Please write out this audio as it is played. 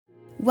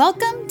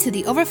Welcome to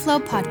the Overflow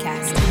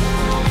Podcast.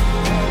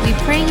 We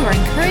pray you are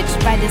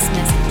encouraged by this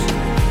message.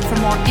 For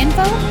more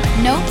info,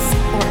 notes,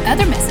 or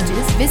other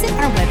messages, visit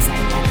our website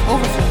at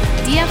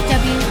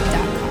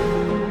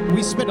overflowdfw.com.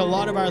 We spend a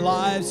lot of our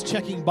lives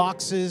checking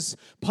boxes,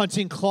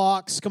 punching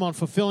clocks,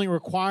 fulfilling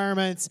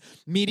requirements,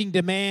 meeting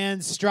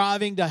demands,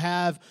 striving to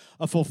have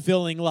a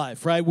fulfilling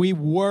life, right? We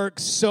work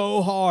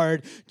so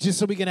hard just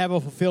so we can have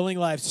a fulfilling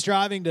life,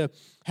 striving to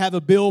have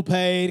a bill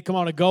paid,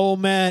 a goal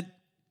met,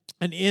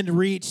 an end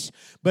reached.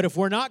 But if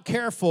we're not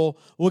careful,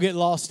 we'll get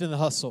lost in the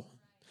hustle.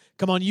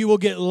 You will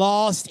get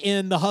lost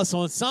in the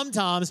hustle. And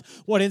sometimes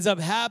what ends up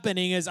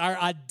happening is our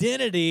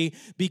identity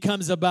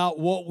becomes about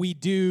what we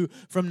do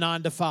from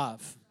 9 to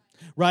 5.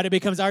 Right? It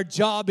becomes our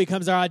job,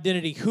 becomes our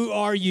identity. Who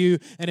are you?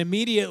 And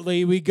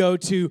immediately we go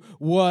to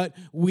what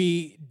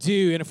we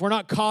do. And if we're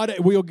not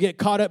we'll get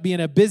caught up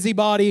being a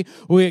busybody.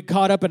 We'll get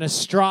caught up in a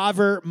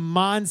striver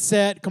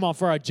mindset.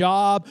 For our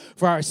job,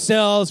 for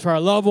ourselves, for our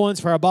loved ones,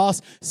 for our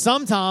boss.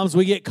 Sometimes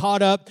we get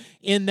caught up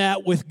in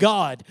that with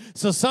God.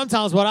 So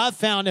sometimes what I've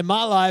found in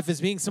my life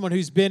is being someone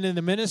who's been in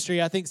the ministry,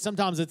 I think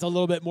sometimes it's a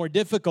little bit more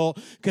difficult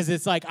because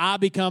it's like I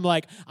become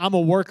like I'm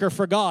a worker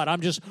for God.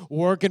 I'm just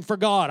working for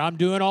God. I'm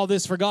doing all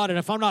this for God. And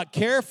if I'm not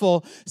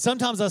careful,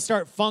 sometimes I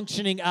start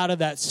functioning out of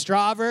that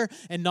striver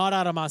and not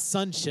out of my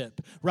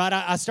sonship, right?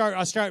 I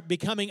start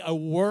becoming a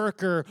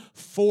worker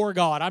for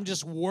God. I'm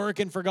just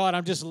working for God.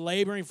 I'm just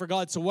laboring for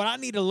God. So what I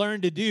need to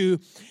learn to do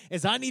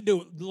is I need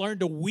to learn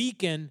to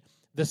weaken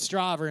the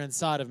striver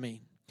inside of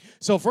me.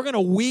 So if we're going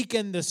to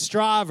weaken the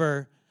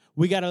striver,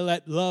 we got to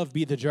let love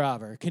be the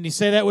driver. Can you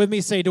say that with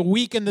me? Say, to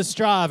weaken the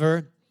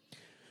striver,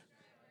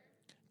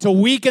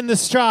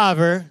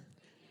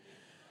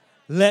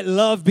 let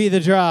love be the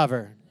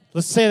driver.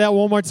 Let's say that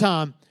one more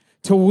time.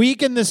 To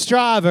weaken the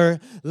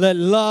striver, let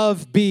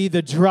love be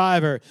the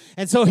driver.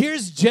 And so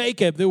here's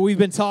Jacob that we've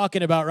been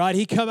talking about, right?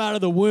 He come out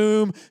of the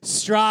womb,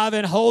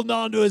 striving, holding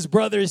on to his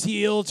brother's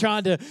heel,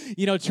 trying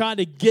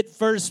to get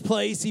first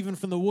place even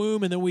from the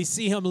womb. And then we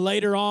see him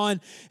later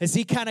on as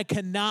he kind of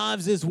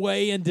connives his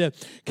way into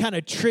kind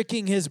of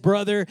tricking his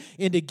brother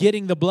into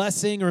getting the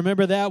blessing.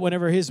 Remember that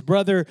whenever his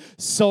brother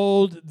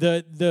sold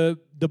the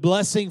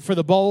blessing for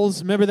the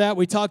bowls. Remember that?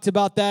 We talked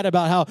about that,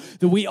 about how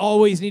that we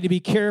always need to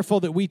be careful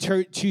that we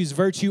choose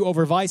virtue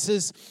over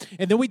vices.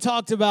 And then we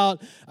talked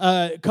about,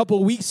 a couple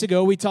of weeks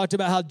ago, we talked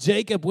about how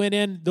Jacob went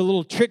in, the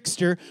little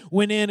trickster,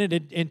 went in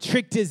and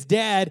tricked his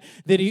dad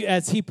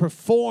as he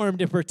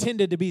performed and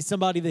pretended to be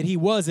somebody that he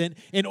wasn't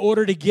in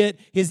order to get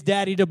his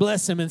daddy to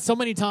bless him. And so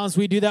many times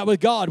we do that with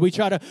God. We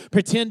try to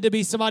pretend to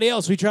be somebody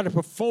else. We try to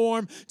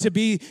perform to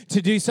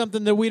do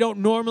something that we don't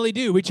normally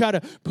do. We try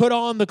to put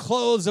on the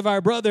clothes of our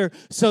brother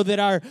so that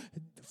our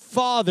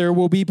Father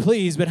will be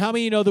pleased. But how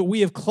many of you know that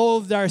we have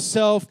clothed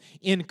ourselves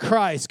in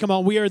Christ?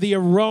 We are the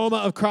aroma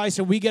of Christ,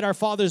 and we get our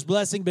Father's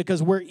blessing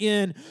because we're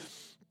in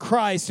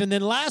Christ. And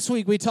then last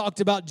week we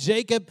talked about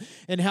Jacob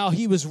and how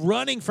he was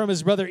running from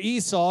his brother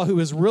Esau, who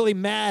was really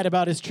mad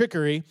about his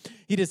trickery.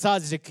 He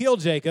decides to kill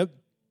Jacob.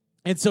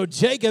 And so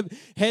Jacob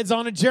heads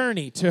on a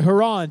journey to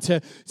Haran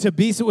to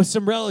be with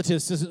some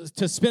relatives,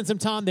 to spend some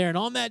time there. And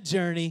on that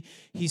journey,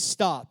 he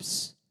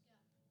stops.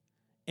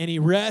 And he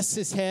rests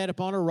his head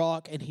upon a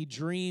rock, and he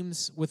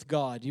dreams with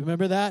God. Do you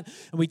remember that?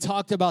 And we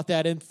talked about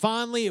that. And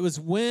finally, it was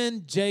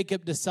when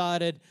Jacob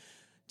decided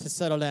to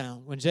settle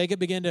down. When Jacob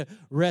began to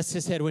rest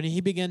his head, when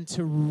he began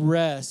to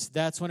rest,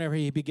 that's whenever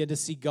he began to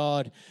see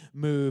God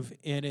move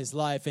in his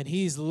life. And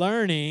he's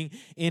learning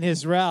in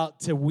his route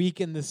to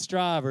weaken the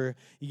striver.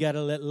 You got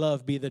to let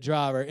love be the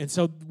driver. And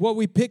so what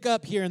we pick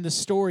up here in the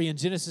story in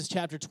Genesis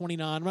chapter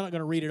 29, I'm not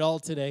going to read it all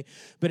today,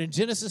 but in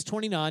Genesis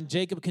 29,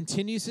 Jacob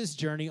continues his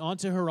journey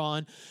onto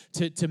Haran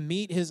to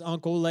meet his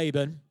uncle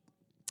Laban.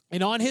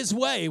 And on his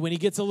way, when he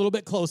gets a little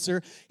bit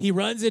closer, he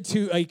runs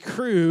into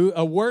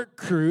a work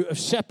crew of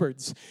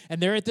shepherds.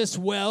 And they're at this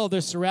well,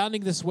 they're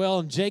surrounding this well,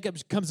 and Jacob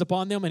comes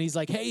upon them, and he's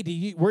like,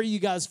 hey, where are you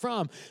guys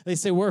from? They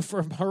say, we're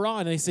from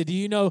Haran. And they say, do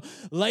you know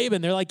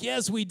Laban? They're like,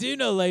 yes, we do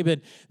know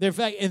Laban. In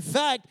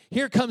fact,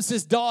 here comes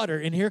his daughter,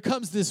 and here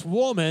comes this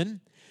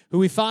woman, who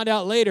we find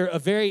out later, a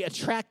very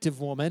attractive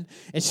woman,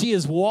 and she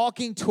is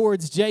walking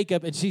towards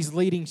Jacob, and she's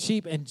leading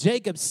sheep, and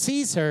Jacob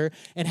sees her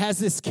and has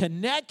this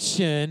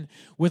connection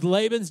with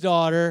Laban's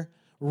daughter,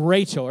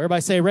 Rachel.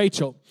 Everybody say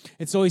Rachel.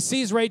 And so he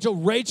sees Rachel.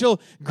 Rachel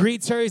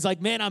greets her. He's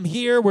like, man, I'm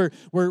here. We're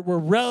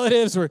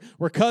relatives.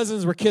 We're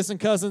cousins. We're kissing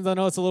cousins. I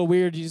know it's a little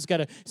weird. You just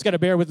gotta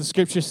bear with the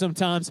scriptures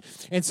sometimes.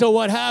 And so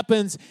what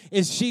happens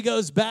is she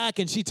goes back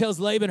and she tells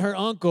Laban, her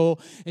uncle,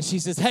 and she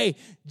says, hey,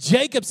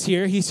 Jacob's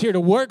here. He's here to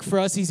work for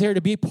us. He's here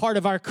to be part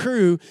of our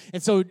crew.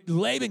 And so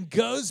Laban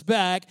goes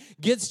back,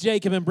 gets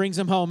Jacob, and brings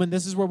him home. And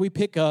this is where we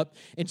pick up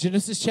in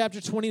Genesis chapter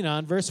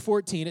 29, verse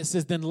 14. It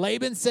says, then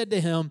Laban said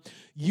to him,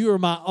 you are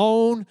my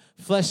own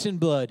flesh and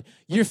blood.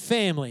 Your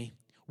family.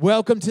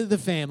 Welcome to the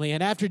family.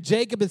 And after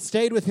Jacob had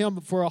stayed with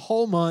him for a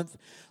whole month,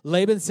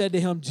 Laban said to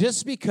him,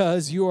 just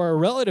because you are a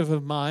relative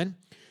of mine,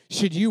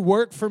 should you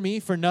work for me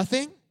for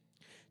nothing?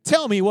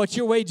 Tell me what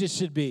your wages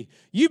should be.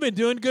 You've been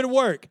doing good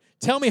work.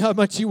 Tell me how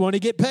much you want to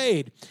get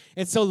paid.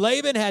 And so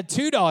Laban had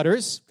 2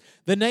 daughters.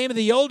 The name of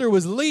the older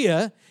was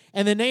Leah,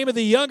 and the name of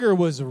the younger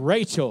was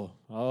Rachel.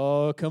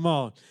 Oh, come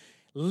on.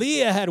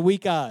 Leah had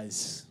weak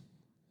eyes.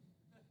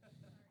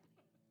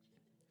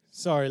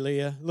 Sorry,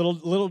 Leah.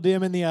 Little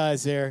dim in the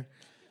eyes there.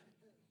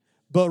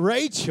 But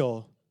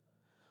Rachel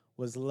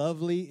was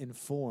lovely in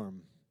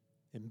form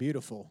and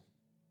beautiful.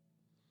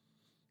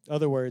 In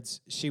other words,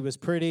 she was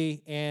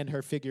pretty and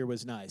her figure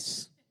was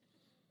nice.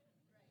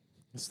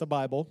 It's the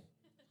Bible.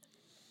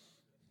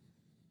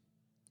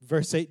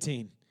 Verse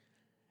 18.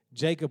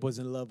 Jacob was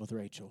in love with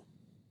Rachel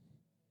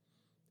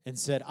and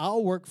said,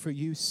 I'll work for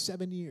you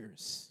 7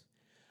 years.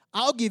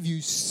 I'll give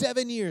you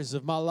 7 years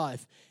of my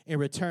life in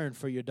return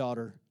for your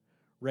daughter,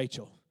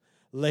 Rachel.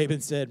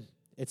 Laban said,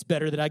 it's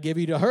better that I give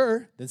you to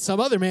her than some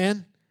other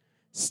man.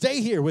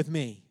 Stay here with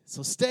me.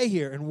 So stay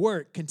here and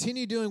work.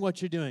 Continue doing what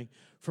you're doing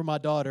for my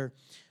daughter,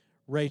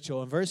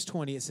 Rachel. In verse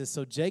 20, it says,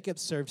 so Jacob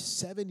served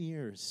 7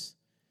 years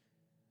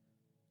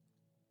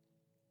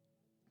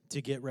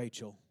to get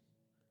Rachel,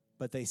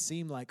 but they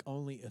seemed like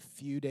only a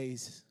few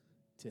days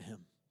to him.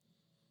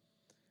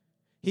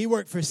 He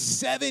worked for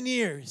 7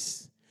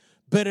 years,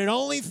 but it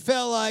only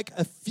felt like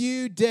a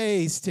few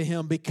days to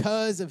him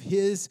because of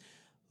his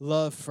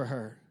love for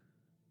her.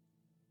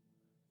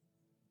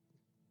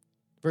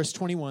 Verse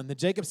 21, then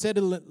Jacob said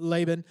to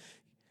Laban,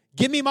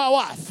 give me my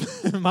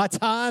wife. My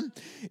time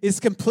is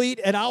complete,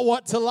 and I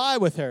want to lie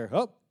with her.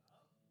 Oh.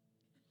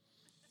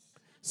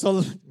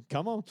 So,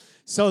 come on.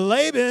 So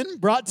Laban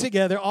brought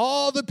together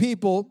all the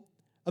people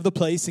of the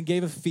place and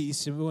gave a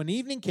feast. And when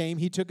evening came,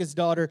 he took his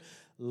daughter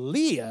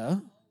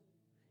Leah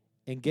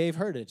and gave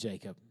her to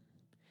Jacob.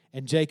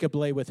 And Jacob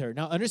lay with her.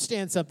 Now,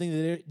 understand something,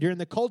 that during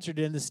the culture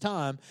during this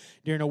time,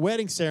 during a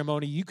wedding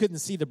ceremony, you couldn't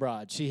see the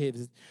bride. She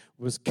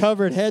was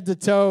covered head to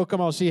toe.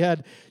 Come on, she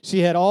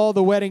had all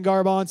the wedding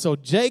garb on. So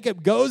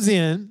Jacob goes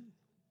in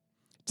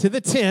to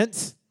the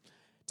tent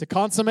to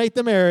consummate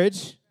the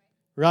marriage,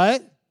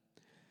 right?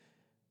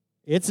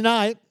 It's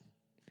night.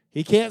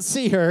 He can't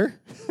see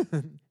her.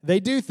 They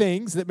do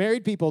things that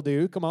married people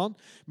do. Come on.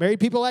 Married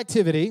people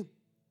activity.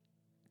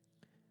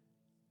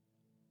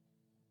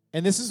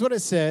 And this is what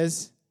it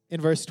says in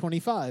verse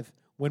 25.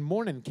 When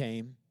morning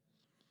came,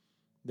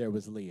 there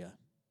was Leah.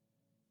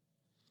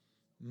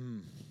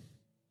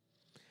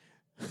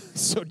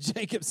 So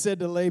Jacob said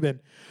to Laban,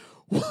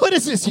 what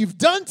is this you've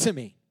done to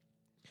me?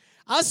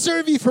 I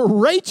served you for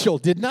Rachel,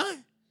 didn't I?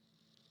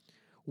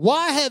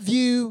 Why have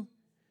you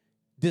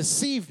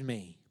deceived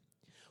me?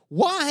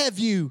 Why have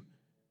you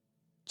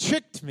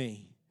tricked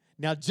me?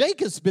 Now,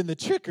 Jacob's been the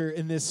tricker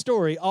in this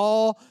story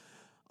all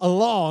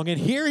along, and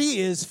here he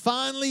is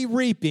finally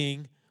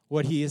reaping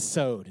what he has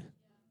sowed.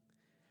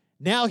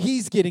 Now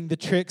he's getting the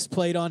tricks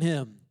played on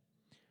him.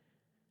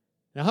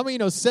 Now, how many of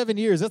you know 7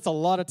 years, that's a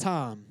lot of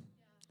time.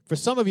 For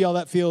some of y'all,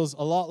 that feels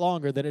a lot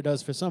longer than it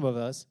does for some of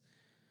us.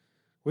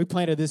 We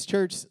planted this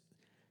church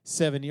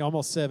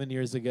almost 7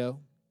 years ago,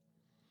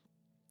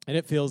 and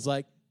it feels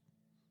like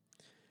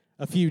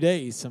a few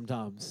days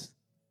sometimes.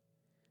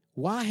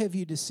 Why have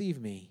you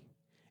deceived me?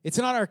 It's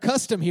not our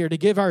custom here to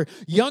give our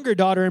younger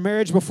daughter in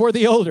marriage before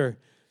the older.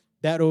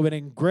 That would have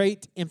been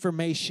great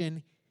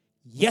information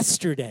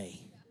yesterday.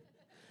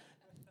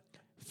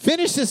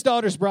 Finish this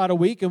daughter's bride a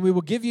week, and we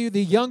will give you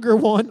the younger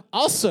one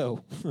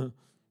also.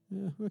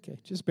 Okay,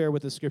 just bear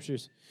with the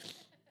scriptures.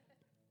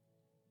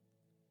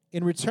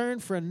 In return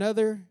for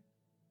another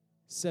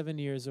 7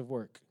 years of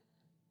work.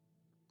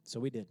 So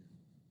we did.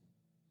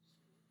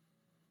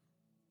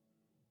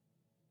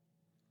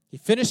 He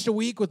finished a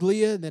week with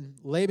Leah, and then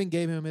Laban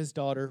gave him his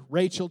daughter,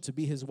 Rachel, to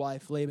be his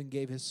wife. Laban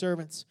gave his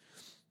servants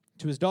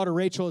to his daughter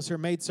Rachel as her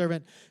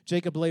maidservant.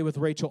 Jacob lay with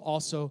Rachel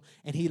also,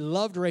 and he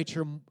loved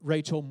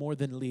Rachel more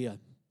than Leah.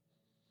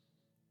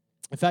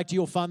 In fact,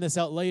 you'll find this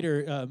out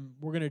later.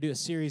 We're going to do a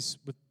series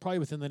probably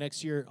within the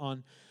next year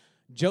on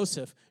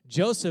Joseph.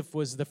 Joseph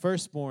was the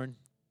firstborn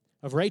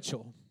of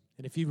Rachel.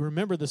 And if you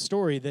remember the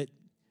story, that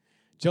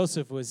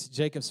Joseph was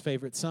Jacob's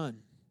favorite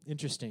son.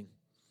 Interesting.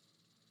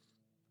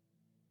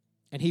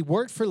 And he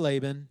worked for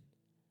Laban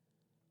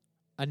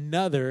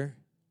another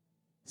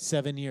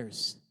 7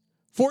 years.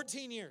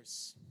 14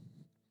 years.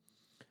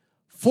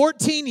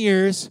 14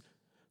 years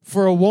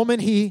for a woman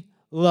he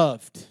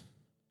loved.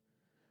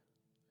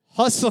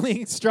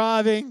 Hustling,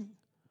 striving,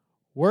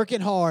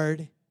 working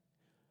hard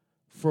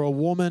for a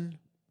woman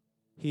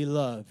he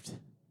loved.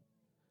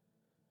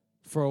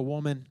 For a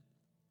woman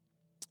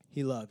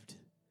he loved.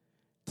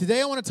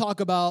 Today I want to talk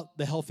about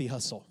the healthy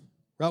hustle.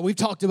 Right? We've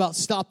talked about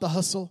stop the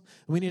hustle.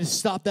 We need to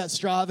stop that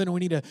striving, and we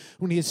need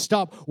to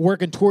stop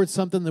working towards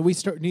something, that we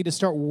need to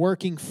start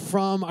working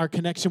from our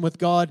connection with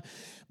God.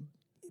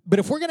 But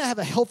if we're going to have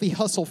a healthy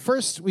hustle,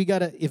 first we got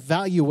to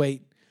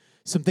evaluate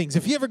some things.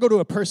 If you ever go to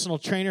a personal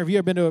trainer, have you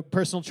ever been to a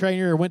personal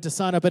trainer or went to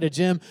sign up at a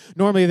gym?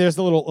 Normally there's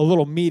a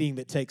little meeting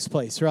that takes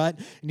place, right?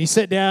 And you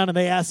sit down and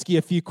they ask you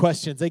a few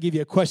questions. They give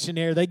you a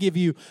questionnaire. They give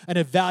you an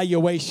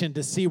evaluation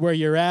to see where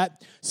you're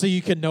at so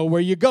you can know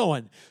where you're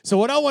going. So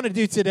what I want to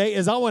do today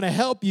is I want to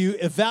help you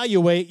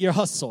evaluate your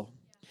hustle.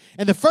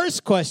 And the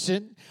first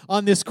question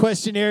on this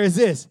questionnaire is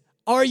this: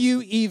 are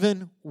you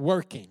even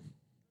working?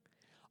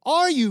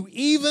 Are you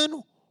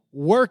even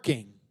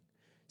working?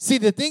 See,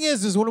 the thing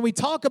is when we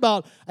talk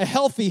about a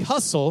healthy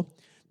hustle,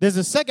 there's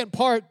a second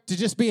part to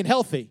just being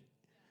healthy.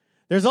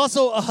 There's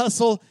also a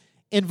hustle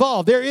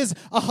involved. There is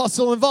a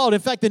hustle involved.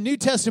 In fact, the New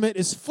Testament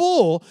is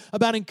full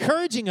about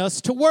encouraging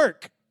us to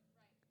work,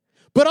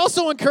 but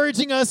also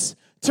encouraging us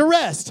to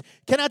rest.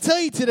 Can I tell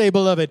you today,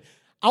 beloved,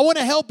 I want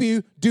to help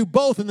you do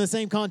both in the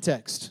same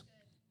context.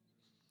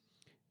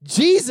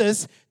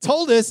 Jesus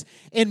told us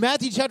in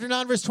Matthew chapter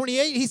 9, verse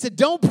 28, he said,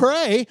 don't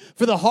pray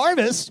for the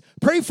harvest,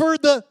 pray for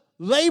the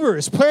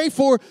laborers, pray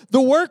for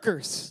the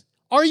workers.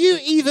 Are you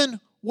even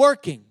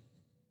working?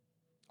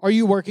 Are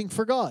you working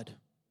for God?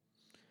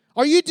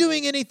 Are you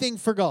doing anything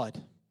for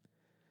God?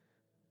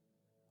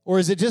 Or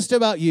is it just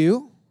about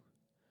you?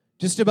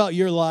 Just about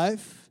your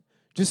life?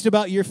 Just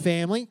about your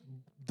family?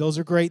 Those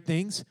are great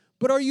things.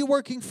 But are you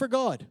working for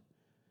God?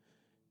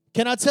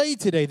 Can I tell you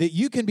today that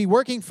you can be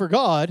working for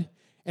God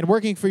and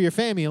working for your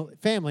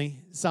family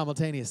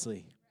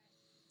simultaneously?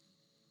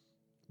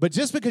 But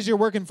just because you're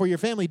working for your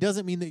family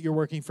doesn't mean that you're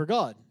working for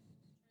God.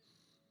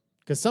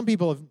 Because some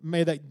people have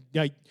made that,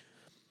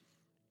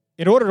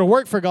 in order to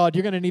work for God,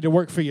 you're going to need to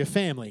work for your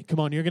family. Come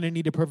on, you're going to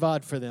need to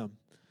provide for them.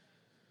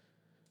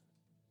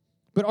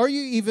 But are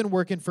you even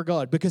working for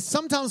God? Because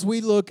sometimes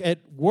we look at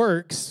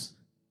works,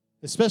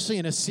 especially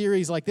in a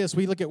series like this,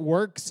 we look at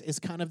works as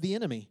kind of the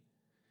enemy.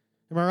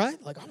 Am I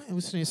right? Like, oh man,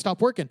 we just need to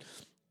stop working.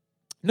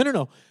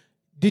 No.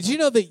 Did you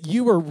know that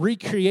you were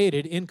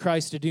recreated in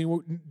Christ to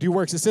do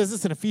works? It says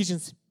this in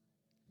Ephesians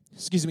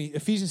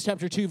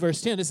chapter 2,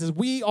 verse 10. It says,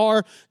 we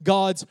are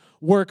God's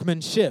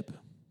workmanship.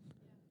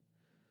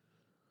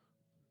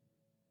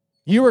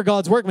 You are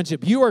God's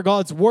workmanship. You are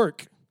God's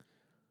work.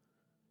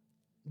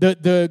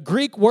 The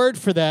Greek word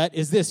for that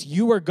is this: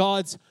 you are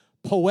God's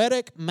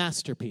poetic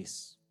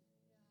masterpiece.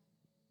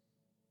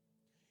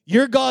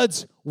 You're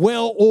God's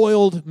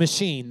well-oiled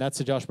machine. That's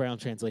the Josh Brown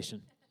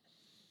translation.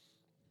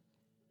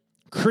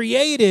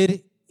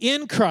 Created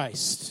in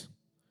Christ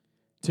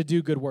to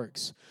do good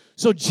works.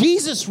 So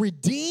Jesus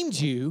redeemed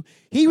you.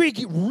 He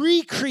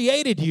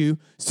recreated you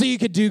so you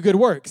could do good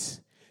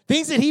works.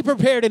 Things that he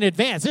prepared in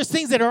advance. There's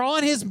things that are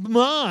on his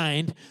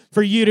mind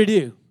for you to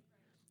do.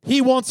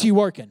 He wants you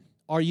working.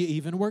 Are you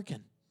even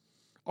working?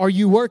 Are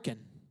you working?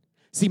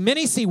 See,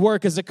 many see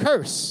work as a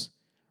curse.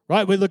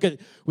 Right? We look at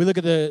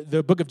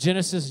the book of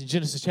Genesis,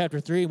 Genesis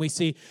chapter 3, and we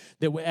see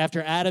that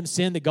after Adam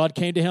sinned, that God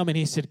came to him and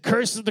he said,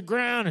 curse the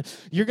ground. And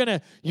you're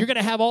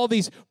gonna have all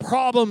these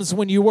problems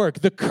when you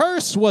work. The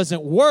curse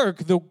wasn't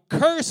work. The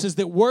curse is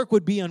that work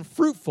would be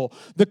unfruitful.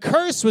 The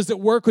curse was that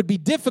work would be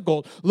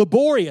difficult,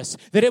 laborious,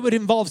 that it would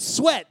involve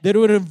sweat, that it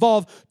would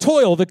involve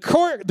toil. The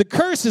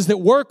curse is that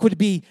work would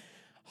be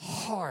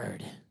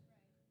hard.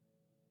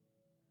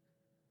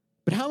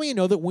 But how many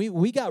know that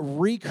we got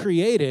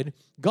recreated?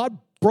 God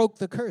broke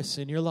the curse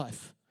in your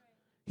life.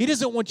 He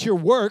doesn't want your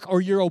work or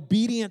your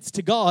obedience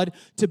to God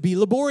to be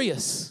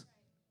laborious.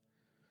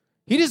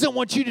 He doesn't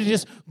want you to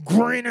just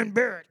grin and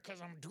bear it because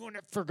I'm doing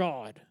it for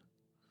God.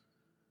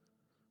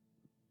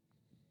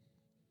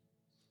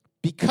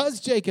 Because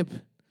Jacob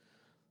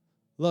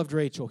loved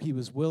Rachel, he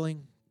was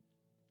willing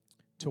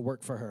to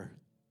work for her.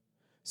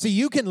 See,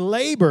 you can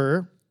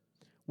labor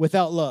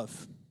without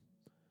love,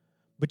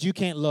 but you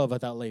can't love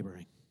without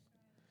laboring.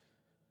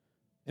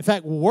 In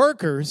fact,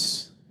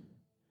 workers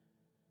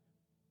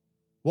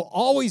will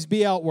always be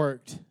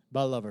outworked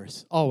by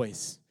lovers.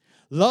 Always.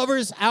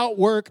 Lovers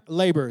outwork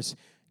laborers.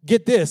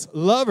 Get this.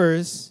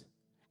 Lovers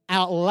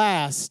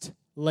outlast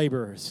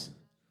laborers.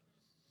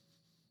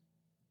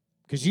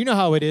 Because you know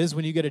how it is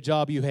when you get a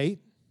job you hate.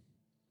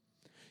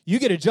 You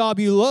get a job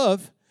you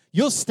love,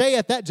 you'll stay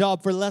at that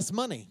job for less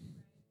money.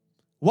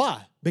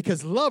 Why?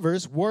 Because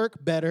lovers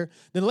work better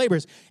than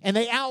laborers. And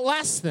they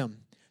outlast them.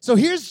 So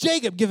here's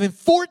Jacob given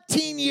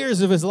 14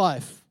 years of his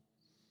life.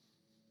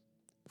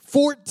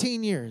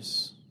 14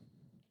 years.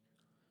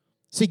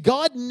 See,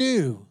 God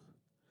knew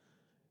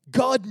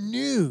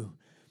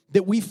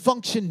that we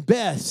function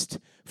best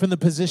from the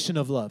position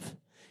of love.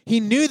 He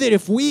knew that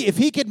if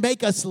he could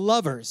make us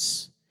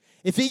lovers,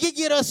 if he could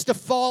get us to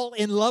fall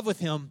in love with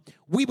him,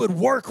 we would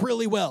work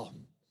really well.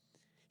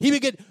 He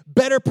would get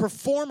better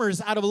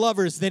performers out of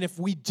lovers than if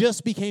we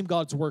just became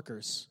God's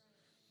workers.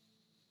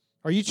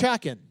 Are you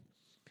tracking?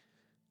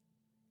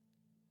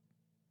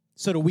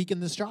 So to weaken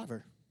this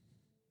driver,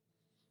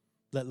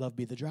 let love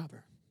be the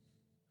driver.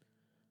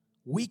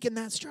 Weaken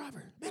that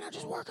driver. Man, I'm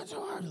just working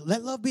so hard.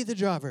 Let love be the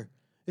driver.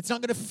 It's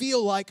not going to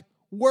feel like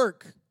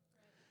work.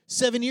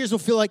 7 years will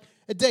feel like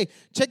a day.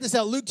 Check this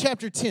out. Luke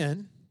chapter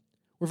 10.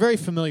 We're very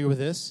familiar with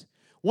this.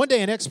 One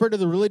day, an expert of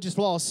the religious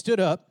law stood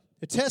up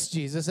to test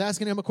Jesus,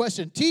 asking him a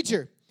question.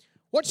 Teacher,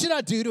 what should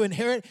I do to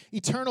inherit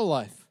eternal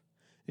life?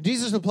 And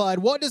Jesus replied,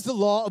 what does the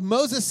law of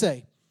Moses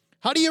say?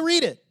 How do you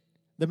read it?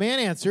 The man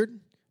answered.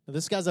 Now,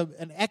 this guy's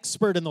an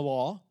expert in the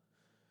law.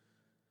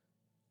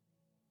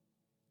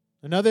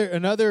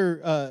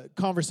 Another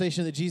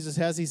conversation that Jesus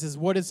has, he says,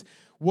 what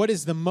what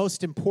is the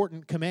most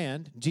important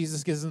command?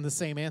 Jesus gives them the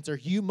same answer.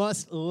 You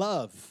must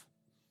love.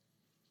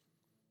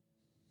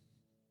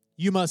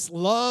 You must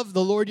love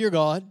the Lord your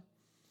God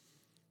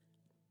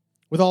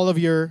with all of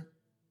your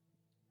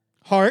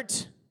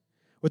heart,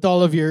 with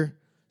all of your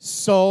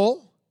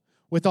soul,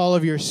 with all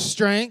of your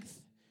strength,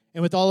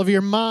 and with all of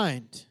your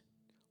mind.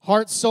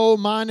 Heart, soul,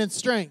 mind, and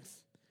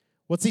strength.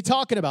 What's he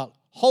talking about?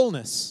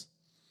 Wholeness,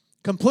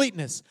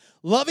 completeness,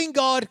 loving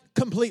God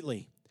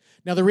completely.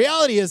 Now, the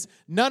reality is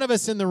none of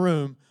us in the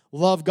room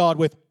love God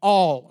with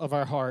all of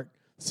our heart,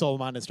 soul,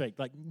 mind, and strength.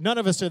 Like, none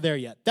of us are there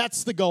yet.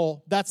 That's the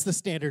goal. That's the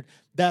standard.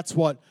 That's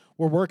what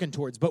we're working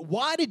towards. But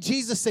why did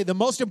Jesus say the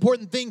most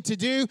important thing to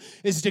do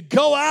is to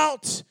go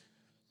out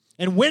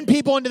and win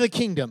people into the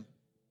kingdom?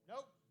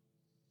 Nope.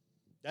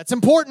 That's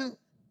important.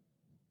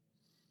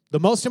 The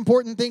most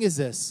important thing is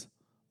this: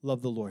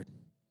 love the Lord.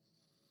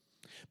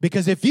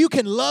 Because if you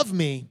can love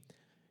me,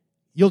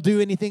 you'll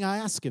do anything I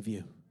ask of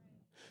you.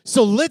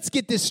 So let's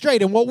get this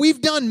straight. And what we've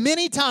done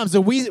many times,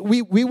 and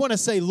we want to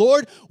say,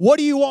 Lord, what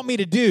do you want me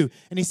to do?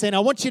 And he's saying, I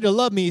want you to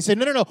love me. He said,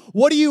 no.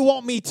 What do you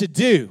want me to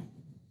do?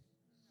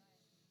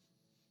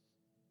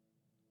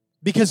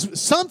 Because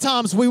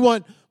sometimes we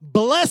want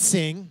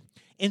blessing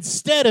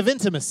instead of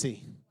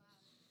intimacy.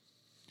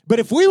 But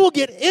if we will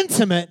get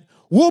intimate,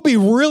 we'll be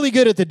really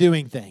good at the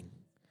doing thing.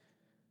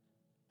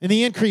 And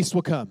the increase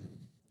will come.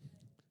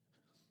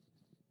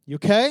 You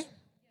okay?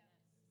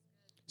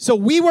 So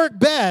we work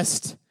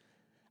best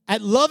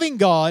at loving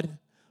God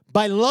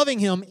by loving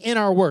Him in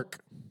our work.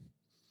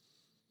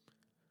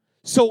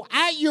 So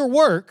at your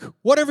work,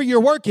 whatever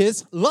your work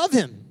is, love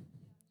Him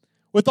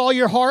with all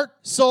your heart,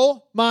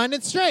 soul, mind,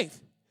 and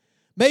strength.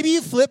 Maybe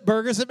you flip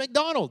burgers at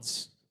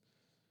McDonald's.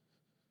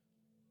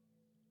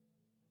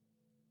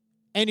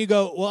 And you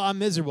go, well, I'm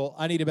miserable.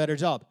 I need a better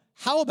job.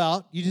 How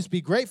about you just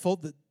be grateful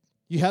that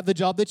you have the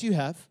job that you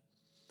have,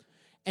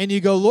 and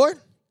you go, Lord,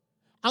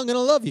 I'm going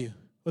to love you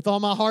with all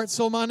my heart,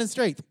 soul, mind, and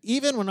strength,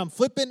 even when I'm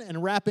flipping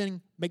and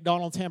wrapping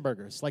McDonald's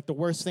hamburgers, like the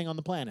worst thing on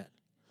the planet.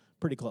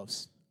 Pretty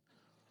close.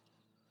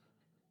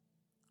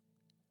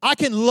 I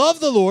can love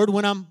the Lord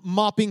when I'm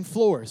mopping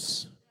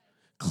floors,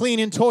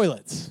 cleaning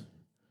toilets,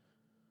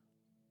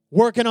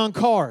 working on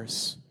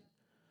cars,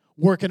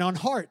 working on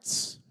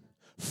hearts,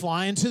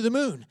 flying to the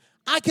moon.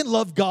 I can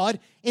love God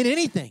in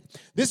anything.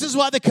 This is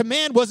why the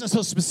command wasn't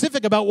so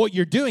specific about what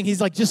you're doing. He's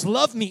like, just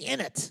love me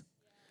in it.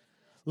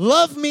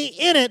 Love me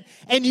in it,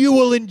 and you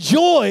will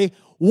enjoy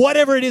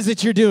whatever it is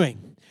that you're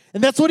doing.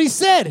 And that's what he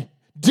said.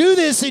 Do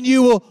this, and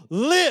you will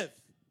live.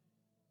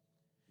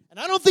 And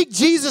I don't think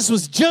Jesus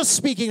was just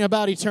speaking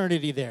about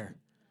eternity there.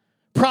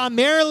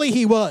 Primarily,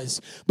 he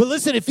was. But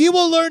listen, if you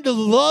will learn to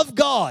love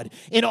God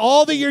in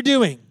all that you're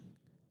doing,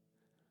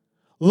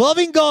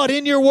 loving God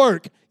in your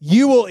work,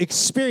 you will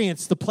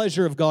experience the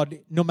pleasure of God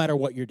no matter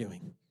what you're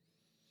doing.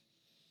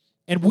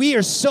 And we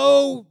are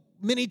so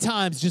many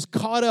times just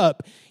caught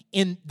up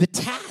in the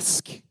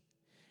task,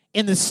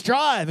 in the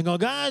strive, and go,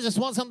 God, I just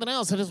want something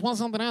else. I just want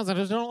something else. I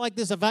just don't like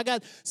this. If I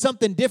got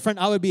something different,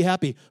 I would be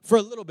happy. For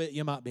a little bit,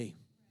 you might be.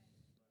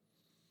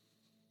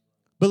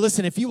 But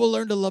listen, if you will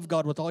learn to love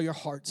God with all your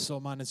heart, soul,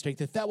 mind, and strength,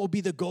 if that will be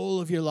the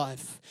goal of your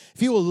life,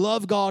 if you will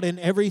love God in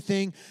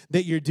everything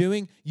that you're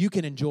doing, you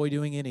can enjoy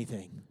doing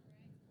anything.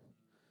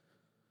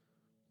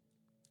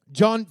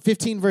 John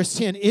 15, verse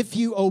 10, if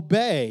you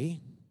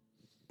obey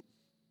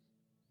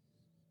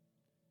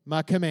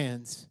my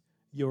commands,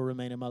 you'll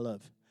remain in my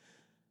love.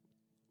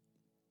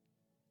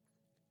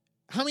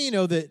 How many of you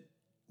know that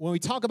when we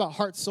talk about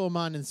heart, soul,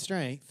 mind, and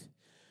strength,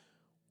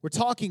 we're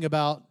talking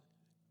about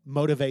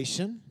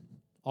motivation,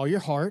 all your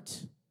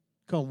heart.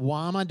 Come on,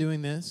 why am I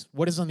doing this?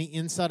 What is on the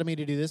inside of me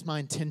to do this? My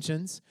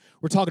intentions.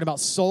 We're talking about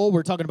soul.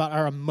 We're talking about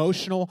our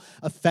emotional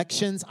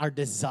affections, our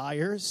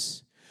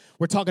desires.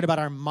 We're talking about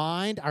our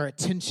mind, our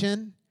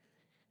attention.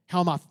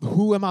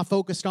 Who am I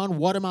focused on?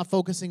 What am I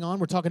focusing on?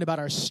 We're talking about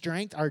our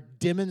strength, our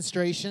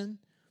demonstration.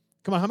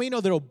 Come on, how many know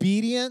that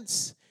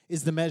obedience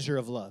is the measure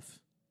of love?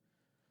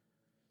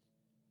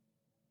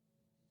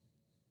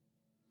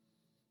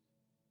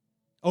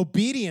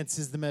 Obedience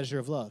is the measure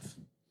of love.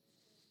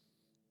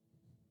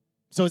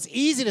 So it's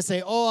easy to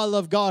say, oh, I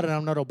love God and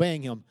I'm not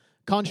obeying Him,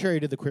 contrary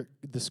to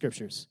the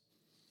Scriptures.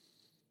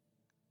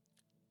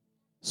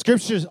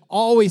 Scriptures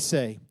always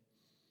say,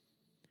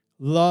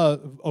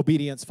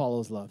 obedience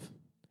follows love.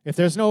 If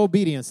there's no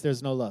obedience,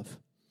 there's no love.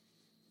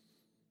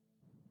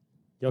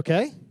 You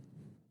okay?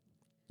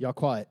 Y'all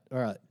quiet. All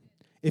right.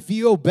 If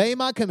you obey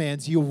my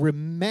commands, you'll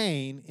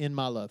remain in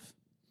my love.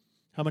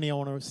 How many of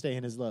y'all want to stay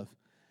in His love?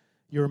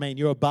 You remain.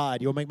 You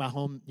abide. You'll make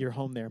your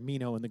home there.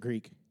 Meno in the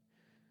Greek.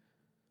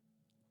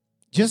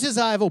 Just as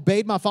I have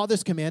obeyed my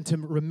Father's command to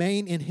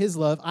remain in His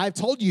love, I've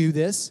told you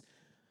this,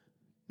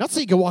 not so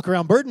you can walk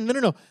around burdened.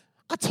 No.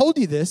 I told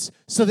you this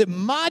so that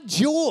my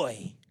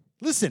joy,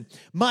 listen,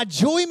 my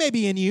joy may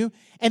be in you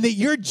and that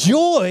your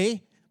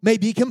joy may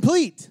be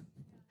complete.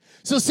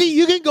 So see,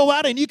 you can go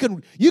out and you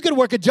can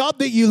work a job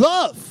that you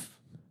love.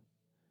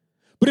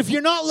 But if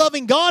you're not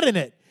loving God in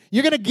it,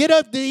 you're going to get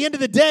up at the end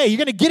of the day. You're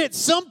going to get at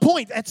some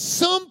point,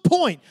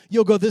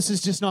 you'll go, this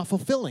is just not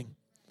fulfilling.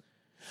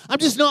 I'm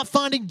just not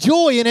finding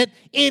joy in it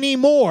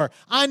anymore.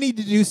 I need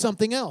to do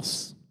something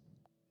else.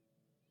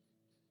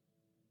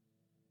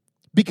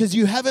 Because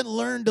you haven't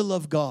learned to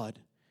love God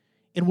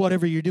in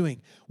whatever you're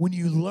doing. When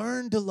you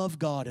learn to love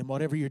God in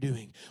whatever you're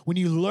doing, when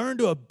you learn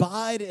to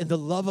abide in the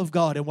love of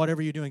God in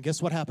whatever you're doing,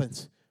 guess what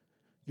happens?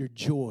 Your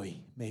joy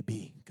may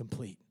be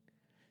complete.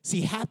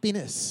 See,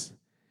 happiness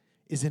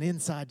is an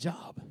inside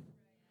job.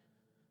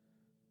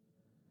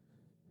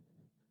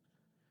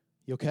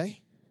 You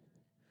okay?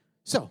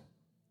 So,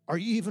 are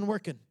you even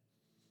working?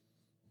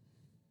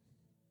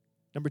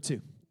 Number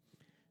 2,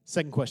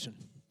 second question.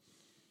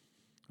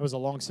 That was a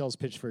long sales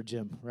pitch for a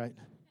gym, right?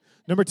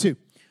 Number 2,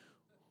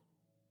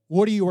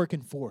 what are you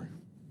working for?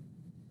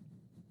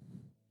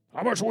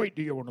 How much weight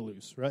do you want to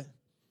lose, right?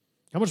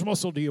 How much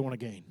muscle do you want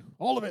to gain?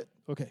 All of it.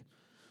 Okay.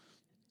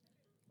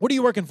 What are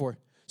you working for?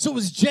 So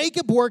was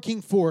Jacob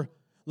working for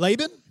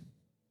Laban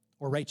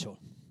or Rachel?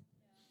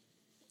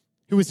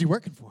 Who was he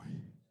working for?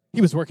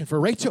 He was working for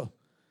Rachel.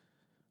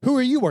 Who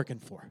are you working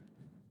for?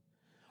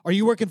 Are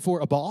you working for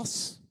a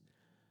boss?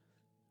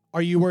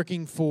 Are you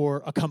working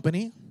for a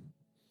company?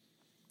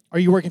 Are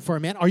you working for a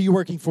man? Are you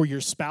working for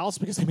your spouse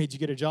because they made you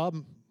get a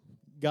job?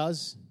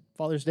 Guys,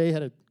 Father's Day, had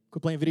to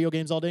quit playing video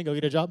games all day and go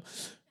get a job.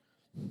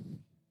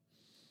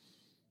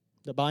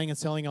 The buying and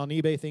selling on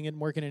eBay thing isn't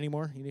working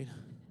anymore.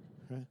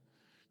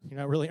 You're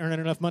not really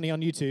earning enough money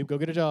on YouTube. Go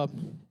get a job,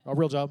 a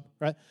real job,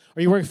 right?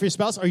 Are you working for your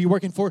spouse? Are you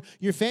working for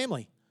your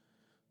family?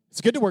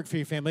 It's good to work for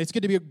your family. It's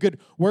good to be a good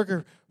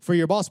worker for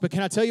your boss. But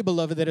can I tell you,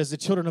 beloved, that as the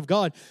children of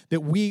God, that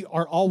we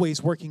are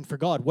always working for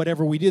God.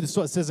 Whatever we do, this is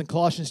what it says in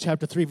Colossians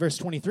chapter 3, verse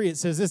 23. It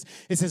says this.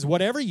 It says,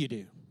 whatever you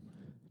do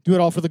it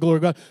all for the glory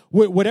of God.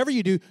 Whatever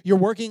you do, you're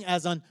working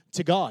as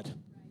unto God.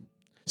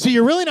 So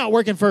you're really not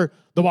working for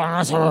the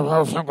boss,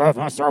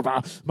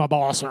 my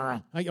boss.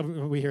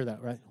 We hear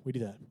that, right? We do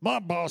that. My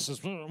boss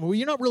is, well,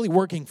 you're not really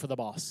working for the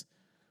boss.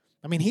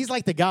 I mean, he's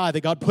like the guy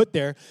that God put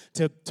there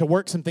to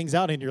work some things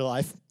out in your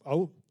life.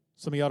 Oh,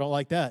 some of y'all don't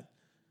like that.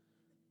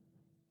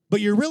 But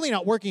you're really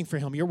not working for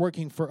him. You're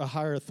working for a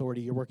higher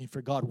authority. You're working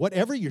for God.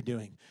 Whatever you're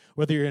doing,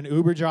 whether you're an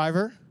Uber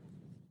driver,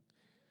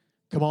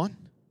 come on,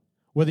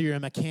 whether you're a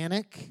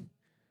mechanic,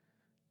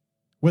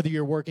 whether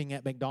you're working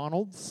at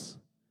McDonald's,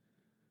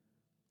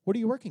 what are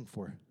you working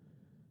for?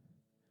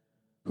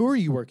 Who are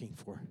you working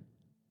for?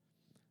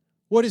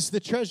 What is the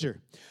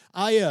treasure?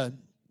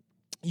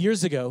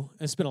 Years ago,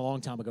 it's been a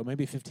long time ago,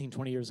 maybe 15,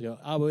 20 years ago,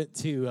 I went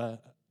to a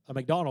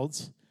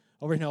McDonald's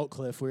over in Oak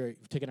Cliff. We were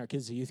taking our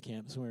kids to youth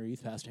camps when we were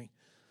youth pastoring.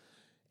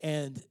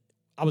 And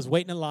I was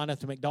waiting in line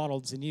at the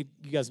McDonald's, and you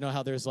guys know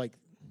how there's like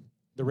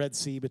the Red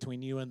Sea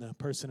between you and the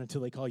person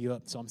until they call you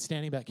up. So I'm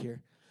standing back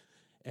here,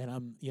 and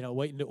I'm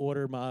waiting to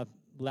order my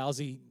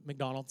lousy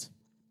McDonald's.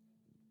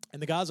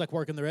 And the guy's like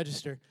working the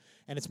register,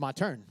 and it's my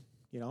turn,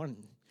 and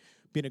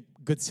being a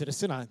good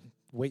citizen, I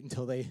wait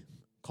until they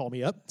call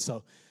me up.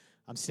 So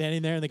I'm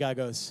standing there, and the guy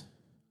goes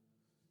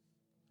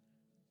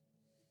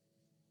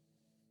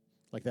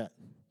like that.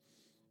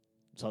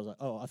 So I was like,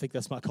 oh, I think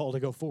that's my call to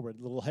go forward.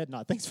 A little head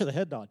nod. Thanks for the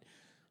head nod.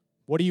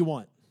 What do you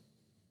want?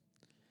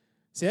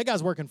 See, that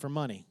guy's working for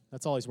money.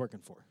 That's all he's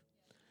working for.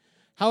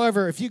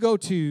 However, if you go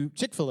to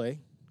Chick-fil-A,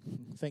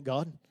 thank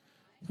God,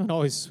 we can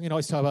always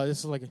talk about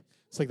this.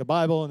 It's like the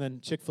Bible and then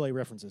Chick-fil-A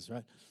references,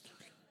 right?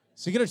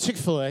 So you go to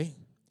Chick-fil-A.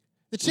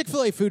 The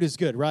Chick-fil-A food is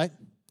good, right?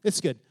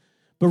 It's good.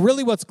 But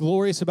really what's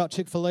glorious about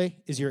Chick-fil-A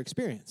is your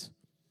experience.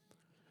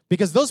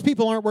 Because those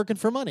people aren't working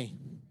for money.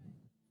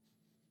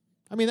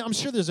 I mean, I'm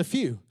sure there's a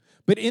few.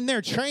 But in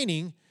their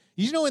training,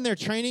 in their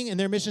training, in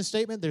their mission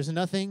statement, there's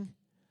nothing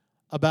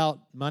about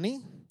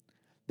money.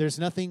 There's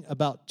nothing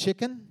about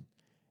chicken.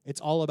 It's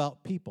all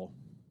about people.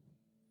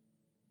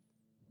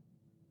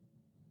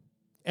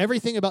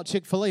 Everything about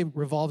Chick-fil-A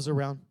revolves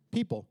around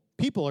people.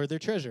 People are their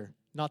treasure,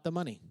 not the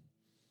money.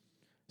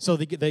 So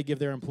they give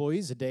their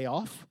employees a day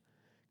off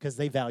because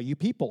they value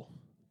people.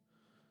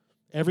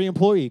 Every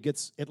employee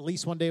gets at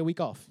least 1 day a week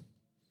off.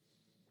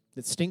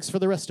 It stinks for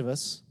the rest of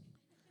us.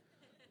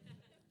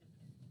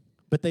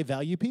 But they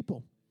value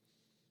people.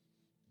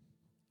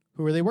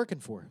 Who are they working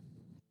for?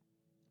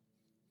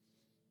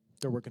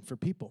 They're working for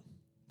people.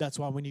 That's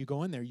why when you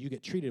go in there, you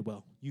get treated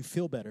well. You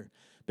feel better.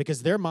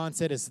 Because their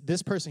mindset is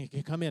this person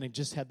can come in and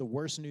just had the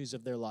worst news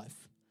of their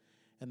life.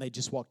 And they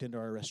just walked into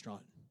our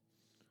restaurant.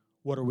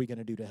 What are we going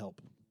to do to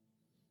help?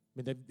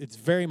 I mean, it's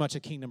very much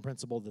a kingdom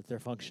principle that they're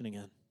functioning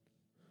in.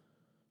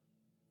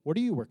 What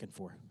are you working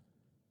for?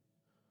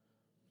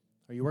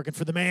 Are you working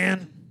for the man?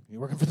 Are you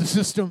working for the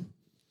system?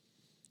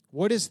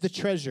 What is the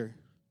treasure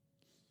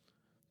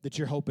that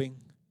you're hoping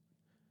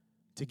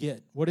to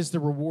get? What is the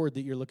reward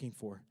that you're looking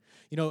for?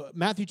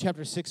 Matthew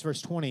chapter 6,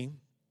 verse 20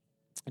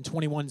 and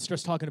 21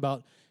 starts talking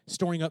about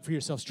storing up for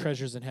yourselves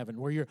treasures in heaven.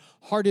 Where your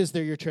heart is,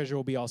 there your treasure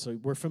will be also.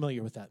 We're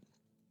familiar with that,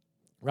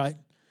 right?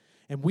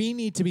 And we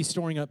need to be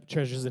storing up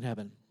treasures in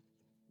heaven.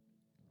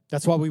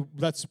 That's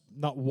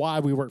not why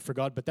we work for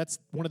God, but that's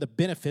one of the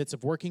benefits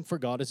of working for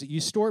God is that you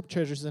store up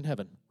treasures in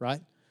heaven,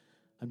 right?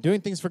 I'm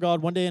doing things for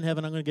God. One day in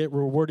heaven, I'm going to get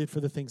rewarded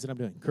for the things that I'm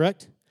doing,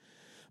 correct?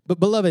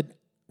 But beloved,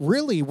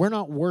 really, we're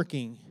not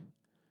working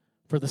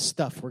for the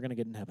stuff we're going to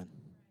get in heaven.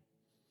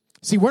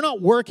 See, we're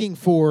not working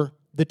for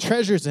the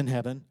treasures in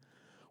heaven.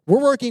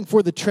 We're working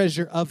for the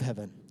treasure of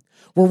heaven.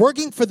 We're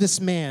working for this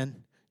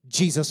man,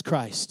 Jesus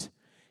Christ.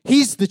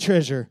 He's the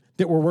treasure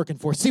that we're working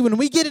for. See, when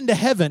we get into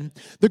heaven,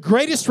 the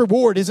greatest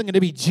reward isn't going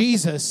to be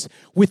Jesus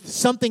with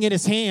something in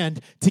his hand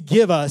to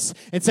give us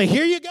and say,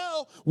 here you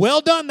go. Well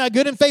done, thy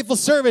good and faithful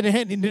servant.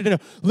 No.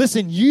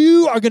 Listen,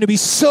 you are going to be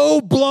so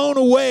blown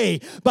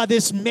away by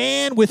this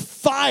man with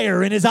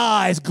fire in his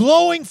eyes,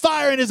 glowing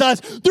fire in his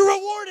eyes. The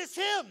reward is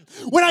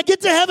him. When I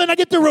get to heaven, I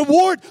get the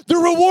reward. The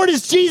reward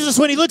is Jesus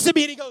when he looks at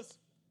me and he goes,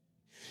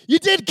 you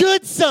did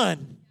good,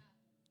 son.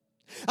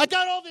 I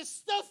got all this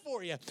stuff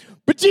for you.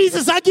 But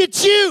Jesus, I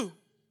get you.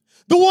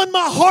 The one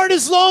my heart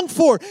has longed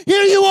for.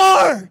 Here you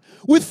are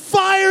with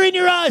fire in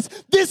your eyes.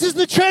 This is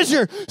the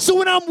treasure. So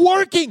when I'm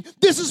working,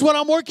 this is what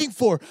I'm working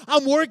for.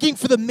 I'm working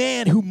for the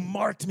man who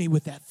marked me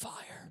with that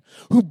fire.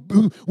 Who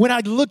when I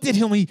looked at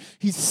him, he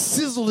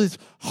sizzled his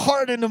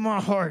heart into my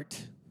heart.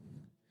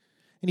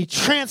 And he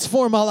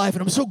transformed my life.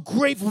 And I'm so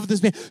grateful for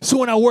this man. So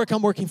when I work,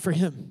 I'm working for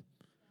him.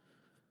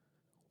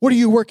 What are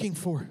you working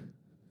for?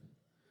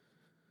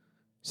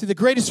 See, the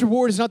greatest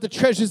reward is not the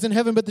treasures in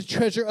heaven, but the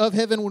treasure of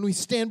heaven. When we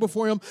stand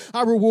before him,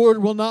 our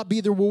reward will not be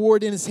the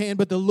reward in his hand,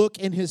 but the look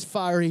in his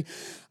fiery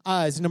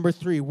eyes. Number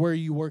 3, where are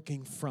you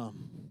working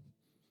from?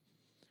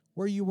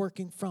 Where are you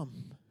working from?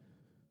 I'm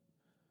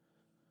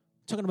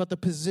talking about the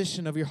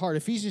position of your heart.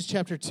 Ephesians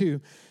chapter 2,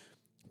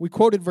 we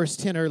quoted verse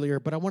 10 earlier,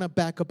 but I want to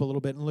back up a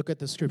little bit and look at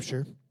the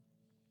scripture.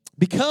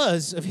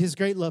 Because of his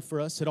great love for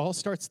us, it all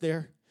starts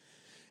there.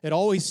 It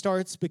always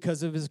starts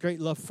because of his great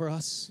love for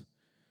us.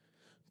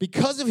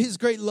 Because of his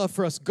great love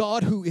for us,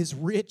 God, who is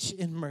rich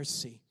in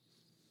mercy.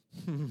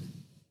 He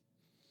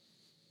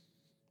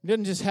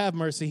doesn't just have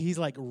mercy, he's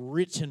like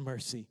rich in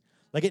mercy.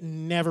 Like it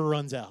never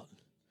runs out.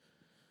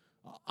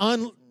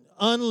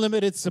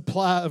 Unlimited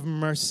supply of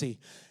mercy.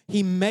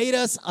 He made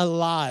us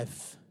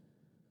alive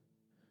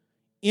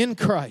in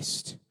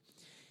Christ.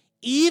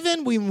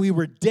 Even when we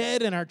were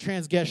dead in our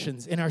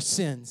transgressions, in our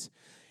sins.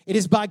 It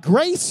is by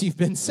grace you've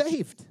been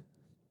saved.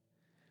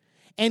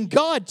 And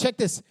God, check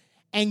this,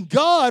 and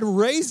God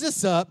raised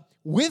us up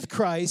with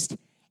Christ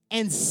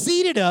and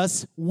seated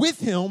us with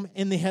him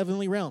in the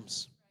heavenly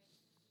realms.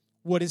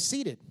 What is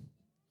seated?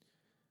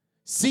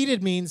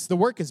 Seated means the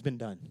work has been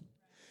done.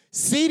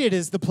 Seated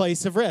is the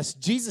place of rest.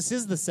 Jesus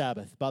is the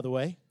Sabbath, by the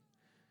way.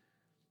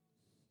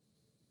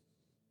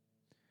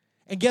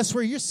 And guess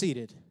where you're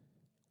seated?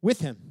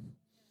 With him.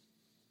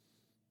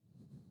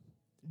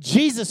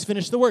 Jesus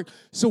finished the work.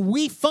 So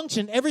we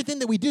function, everything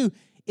that we do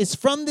is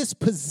from this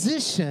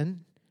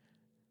position,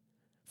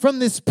 from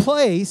this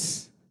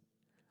place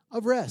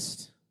of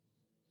rest.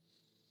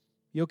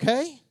 You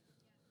okay?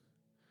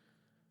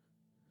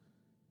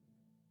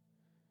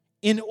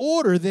 In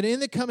order that in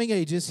the coming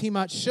ages he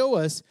might show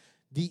us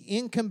the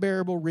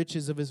incomparable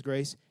riches of his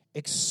grace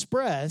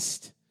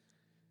expressed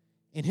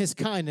in his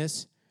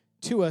kindness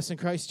to us in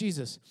Christ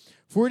Jesus.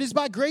 For it is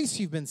by grace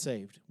you've been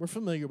saved. We're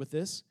familiar with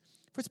this.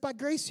 For it's by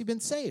grace you've been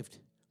saved.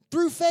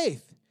 Through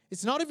faith.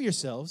 It's not of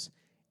yourselves.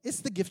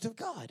 It's the gift of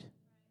God.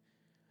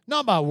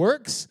 Not by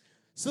works,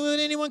 so that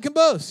anyone can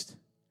boast.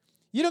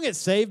 You don't get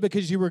saved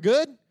because you were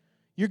good.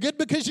 You're good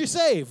because you're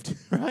saved,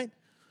 right?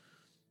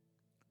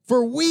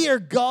 For we are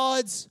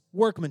God's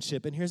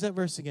workmanship. And here's that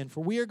verse again.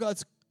 For we are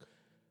God's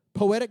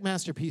poetic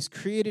masterpiece,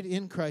 created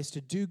in Christ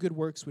to do good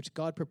works which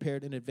God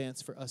prepared in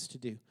advance for us to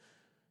do.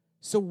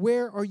 So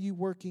where are you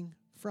working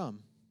from?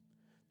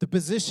 The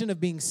position of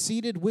being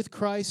seated with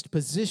Christ,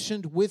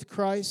 positioned with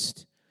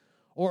Christ,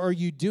 or are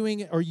you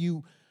doing it? Are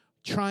you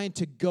trying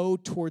to go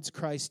towards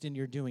Christ in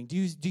your doing? Do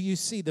you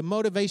see the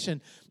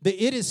motivation? The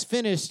it is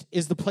finished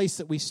is the place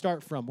that we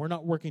start from. We're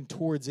not working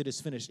towards it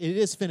is finished. It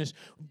is finished.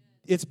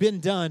 It's been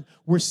done.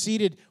 We're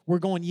seated. We're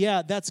going,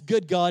 yeah, that's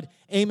good, God.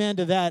 Amen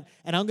to that.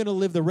 And I'm going to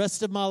live the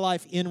rest of my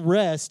life in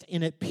rest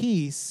and at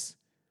peace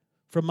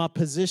from my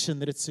position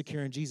that it's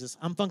secure in Jesus.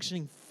 I'm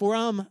functioning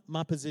from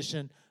my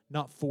position,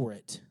 not for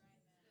it.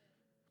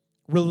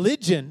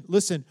 Religion,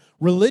 listen,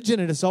 religion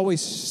is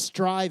always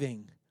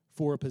striving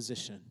for a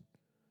position.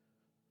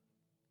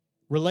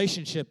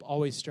 Relationship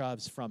always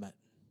strives from it.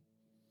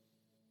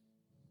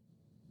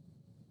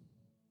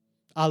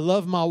 I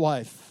love my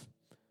wife,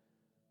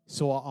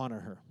 so I'll honor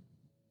her.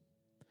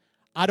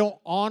 I don't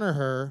honor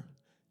her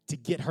to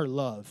get her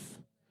love.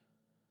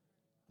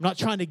 I'm not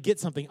trying to get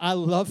something. I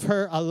love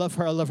her, I love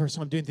her, I love her,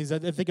 so I'm doing things. I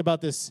think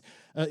about this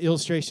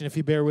illustration, if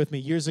you bear with me.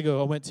 Years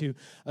ago, I went to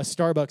a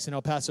Starbucks in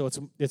El Paso.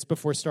 It's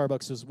before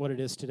Starbucks is what it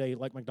is today,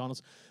 like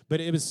McDonald's.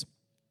 But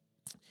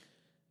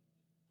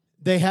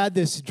they had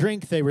this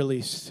drink they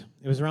released.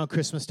 It was around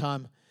Christmas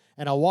time.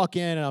 And I walk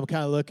in, and I'm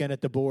kind of looking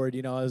at the board.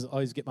 You know, I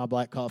always get my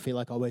black coffee,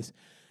 like always.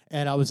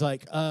 And I was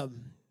like, and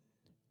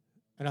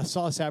I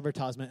saw this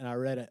advertisement, and I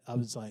read it. I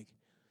was like,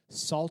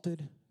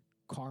 salted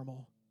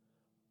caramel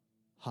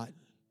hot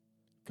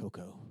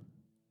cocoa.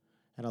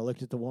 And I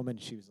looked at the woman,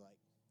 and she was like,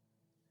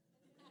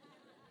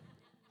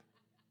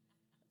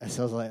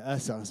 so I was like,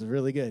 that sounds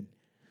really good.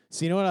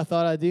 So you know what I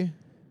thought I'd do?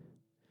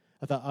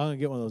 I thought, I'm going to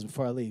get one of those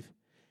before I leave.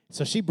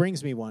 So she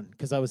brings me one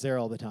because I was there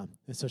all the time.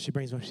 And so she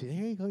brings one. She's like,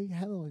 here you go. You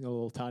have a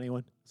little tiny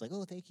one. I was like,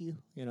 oh, thank you.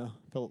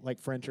 Felt like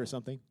French or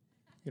something.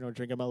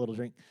 Drinking my little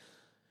drink.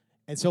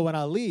 And so when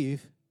I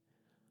leave,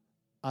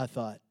 I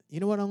thought, you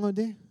know what I'm going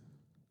to do?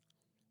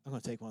 I'm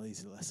going to take one of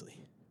these to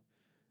Leslie.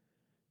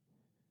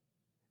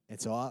 And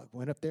so I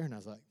went up there and I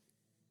was like,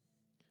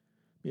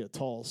 be a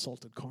tall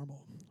salted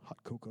caramel, hot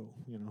cocoa,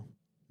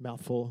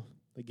 mouthful.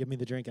 They give me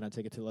the drink and I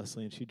take it to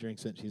Leslie and she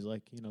drinks it. And she's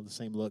like, the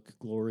same look,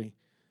 glory,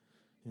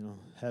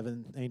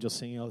 heaven, angels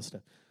singing, all this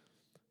stuff.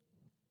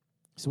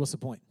 So what's the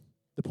point?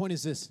 The point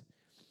is this.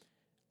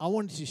 I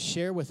wanted to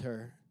share with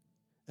her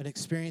an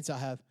experience I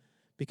have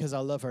because I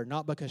love her,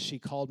 not because she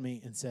called me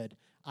and said,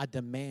 I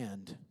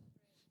demand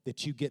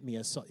that you get me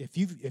a salt. If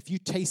you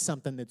taste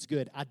something that's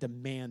good, I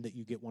demand that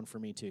you get one for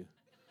me too.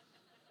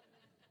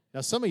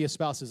 Now, some of your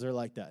spouses are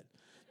like that.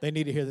 They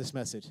need to hear this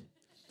message.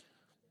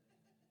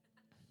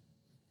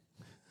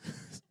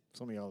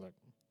 Some of y'all are like,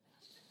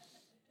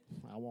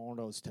 I want one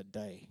of those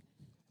today.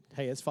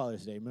 Hey, it's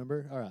Father's Day,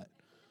 remember? All right.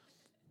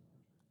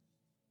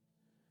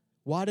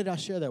 Why did I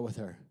share that with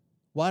her?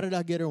 Why did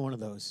I get her one of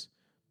those?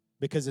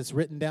 Because it's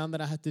written down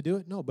that I have to do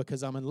it? No,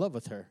 because I'm in love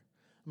with her.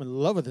 I'm in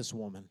love with this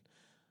woman.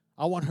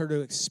 I want her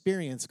to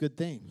experience good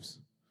things.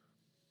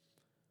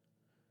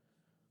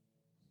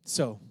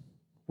 So,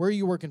 where are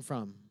you working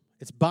from?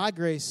 It's by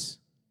grace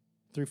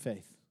through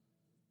faith.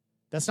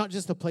 That's not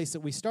just the place that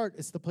we start,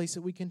 it's the place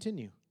that we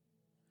continue.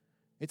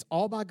 It's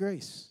all by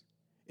grace.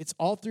 It's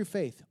all through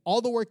faith.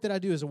 All the work that I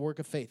do is a work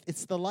of faith.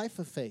 It's the life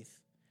of faith.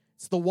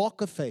 It's the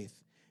walk of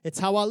faith. It's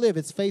how I live.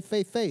 It's faith,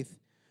 faith, faith.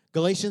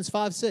 Galatians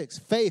 5:6,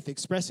 faith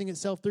expressing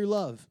itself through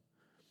love.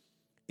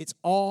 It's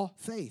all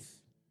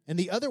faith. And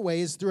the other way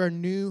is through our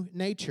new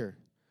nature.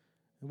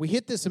 We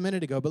hit this a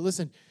minute ago, but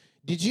listen,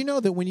 did you know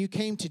that when you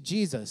came to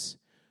Jesus,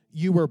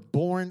 you were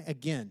born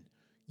again?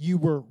 You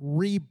were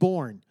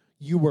reborn.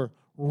 You were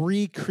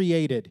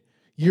recreated.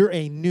 You're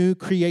a new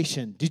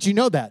creation. Did you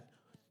know that?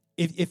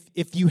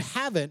 If you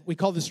haven't, we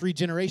call this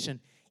regeneration.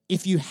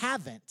 If you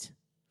haven't,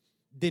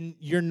 then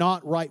you're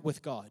not right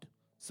with God.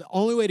 So the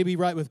only way to be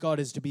right with God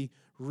is to be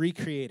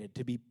recreated,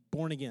 to be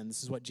born again.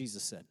 This is what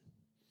Jesus said.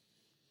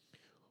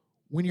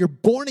 When you're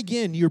born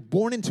again, you're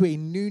born into a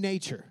new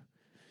nature.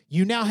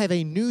 You now have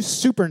a new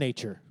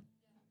supernature.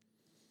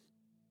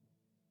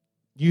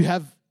 You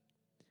have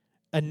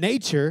a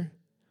nature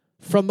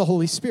from the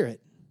Holy Spirit.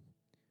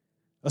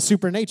 A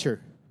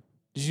supernature.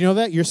 Did you know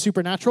that? You're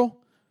supernatural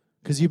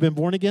because you've been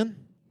born again?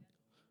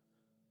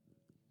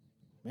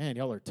 Man,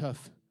 y'all are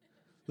tough.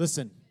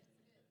 Listen.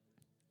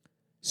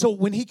 So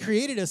when he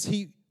created us,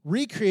 he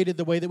recreated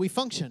the way that we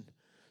function.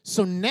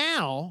 So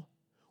now,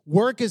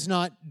 work is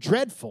not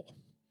dreadful.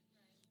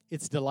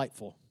 It's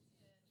delightful.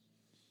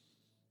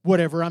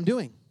 Whatever I'm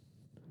doing.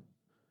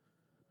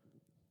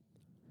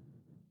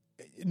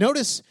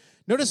 Notice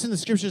in the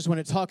scriptures when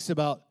it talks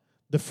about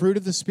the fruit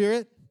of the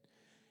Spirit,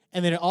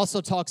 and then it also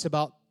talks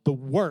about the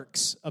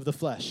works of the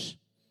flesh.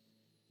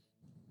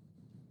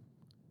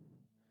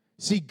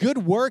 See, good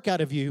work out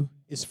of you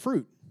is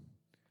fruit.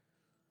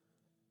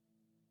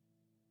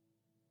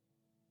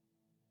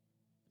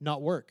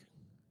 Not work.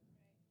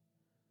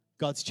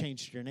 God's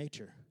changed your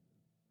nature.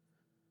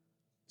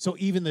 So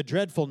even the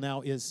dreadful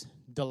now is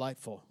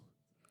delightful.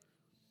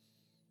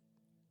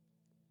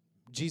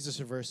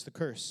 Jesus reversed the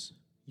curse.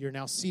 You're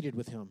now seated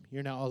with him.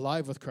 You're now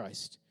alive with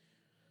Christ.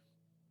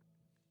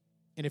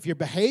 And if your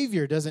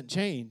behavior doesn't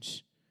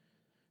change,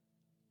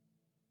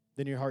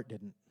 then your heart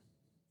didn't.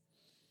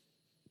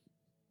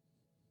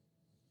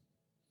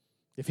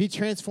 If he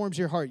transforms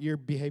your heart, your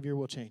behavior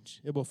will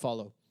change. It will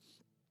follow.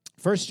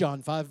 1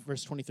 John 5,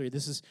 verse 23.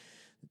 This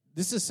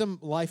is some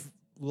life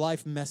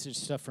message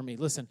stuff for me.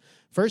 Listen,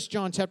 1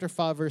 John chapter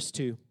 5, verse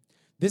 2.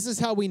 This is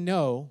how we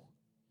know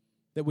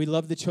that we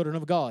love the children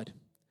of God.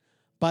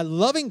 By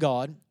loving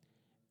God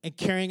and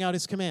carrying out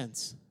his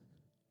commands.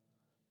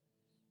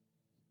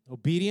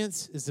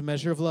 Obedience is the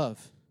measure of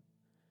love.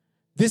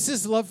 This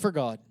is love for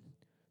God,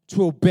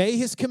 to obey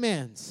his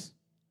commands.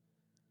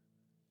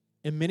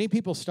 And many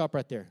people stop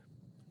right there.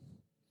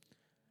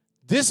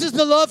 This is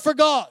the love for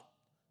God,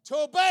 to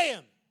obey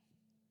him.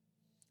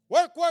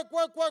 Work, work,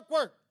 work, work,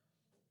 work.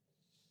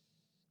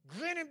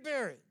 Grin and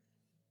bear it.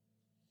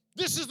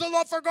 This is the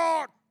love for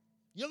God.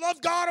 You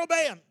love God,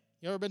 obey him.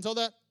 You ever been told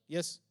that?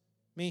 Yes,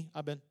 me,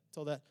 I've been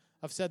told that.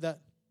 I've said that.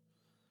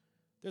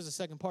 There's a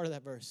second part of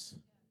that verse.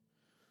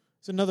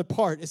 It's another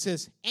part. It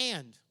says,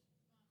 and.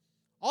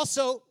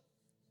 Also,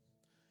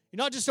 you're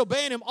not just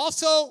obeying him.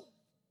 Also,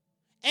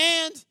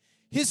 and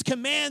his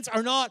commands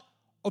are not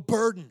a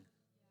burden.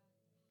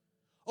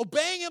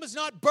 Obeying him is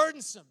not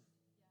burdensome.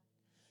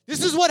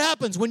 This is what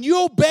happens. When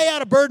you obey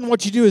out of burden,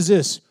 what you do is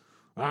this.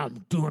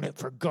 I'm doing it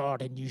for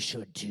God, and you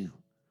should too.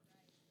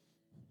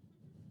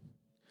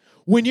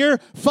 When you're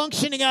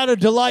functioning out of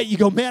delight, you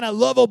go, man, I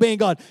love obeying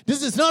God.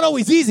 This is not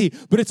always easy,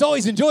 but it's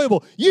always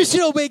enjoyable. You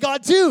should obey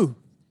God too.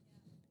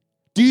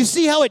 Do you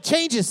see how it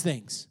changes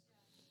things?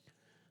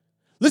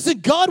 Listen,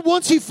 God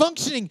wants you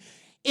functioning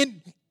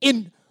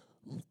in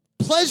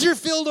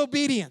pleasure-filled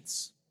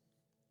obedience.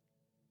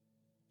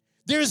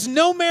 There's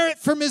no merit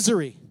for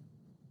misery.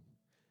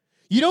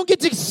 You don't get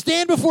to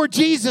stand before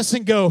Jesus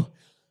and go,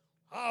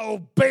 I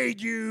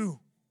obeyed you,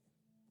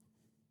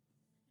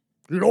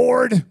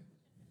 Lord.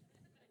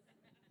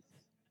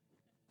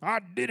 I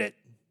did it.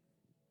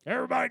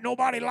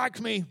 Nobody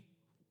likes me.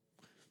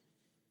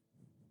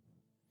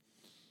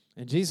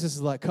 And Jesus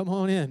is like, come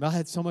on in. I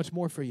had so much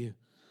more for you.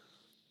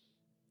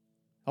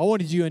 I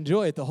wanted you to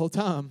enjoy it the whole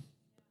time.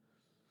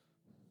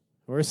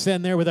 We're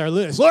sitting there with our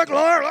list. Look,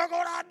 Lord, look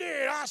what I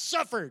did. I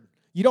suffered.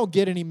 You don't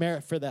get any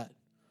merit for that.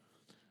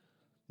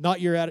 Not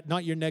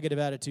your negative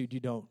attitude. You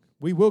don't.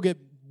 We will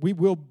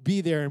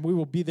be there, and we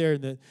will be there.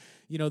 And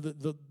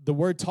the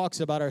word talks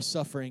about our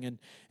suffering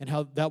and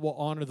how that will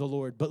honor the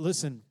Lord. But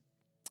listen,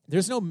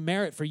 there's no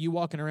merit for you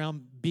walking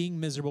around being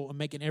miserable and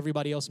making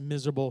everybody else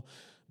miserable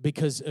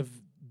because of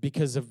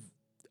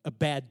a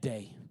bad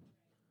day.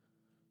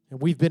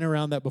 And we've been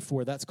around that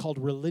before. That's called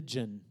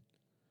religion,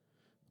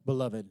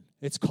 beloved.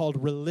 It's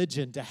called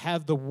religion, to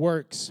have the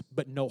works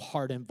but no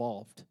heart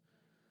involved.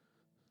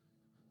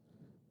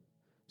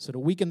 So to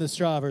weaken the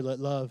striver, let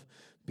love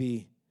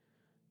be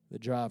the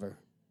driver.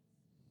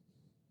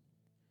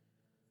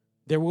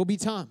 There will be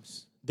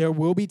times. There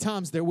will be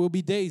times. There will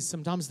be days.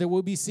 Sometimes there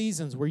will be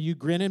seasons where you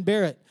grin and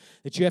bear it,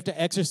 that you have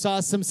to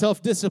exercise some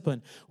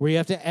self-discipline, where you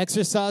have to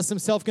exercise some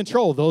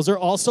self-control. Those are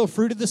also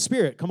fruit of the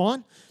Spirit. Come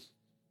on.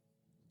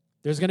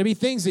 There's going to be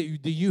things that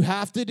you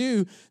have to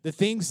do, the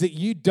things that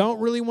you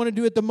don't really want to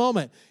do at the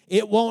moment.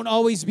 It won't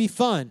always be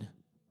fun,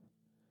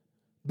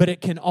 but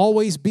it can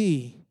always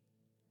be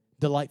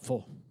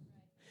delightful.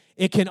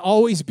 It can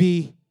always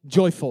be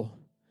joyful.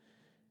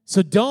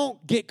 So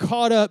don't get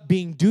caught up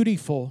being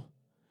dutiful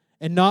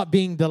and not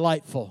being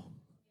delightful.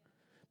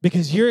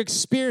 Because your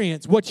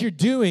experience, what you're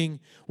doing,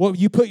 what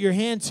you put your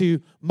hand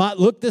to might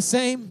look the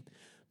same,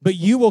 but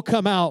you will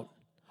come out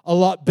a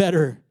lot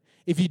better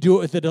if you do it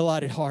with a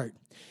delighted heart.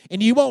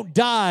 And you won't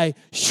die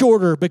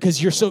shorter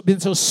because you're been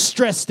so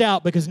stressed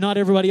out because not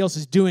everybody else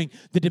is doing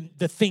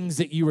the things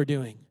that you are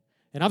doing.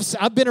 And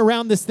I've been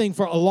around this thing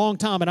for a long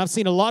time, and I've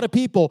seen a lot of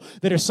people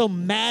that are so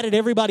mad at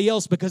everybody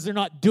else because they're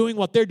not doing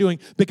what they're doing,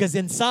 because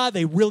inside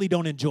they really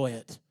don't enjoy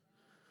it.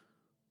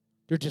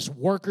 They're just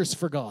workers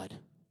for God.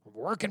 I'm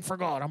working for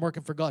God. I'm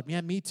working for God.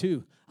 Yeah, me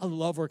too. I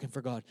love working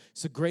for God.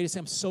 It's the greatest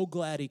thing. I'm so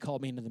glad He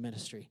called me into the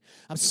ministry.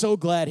 I'm so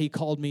glad He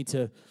called me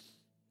to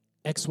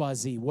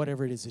XYZ,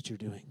 whatever it is that you're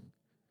doing.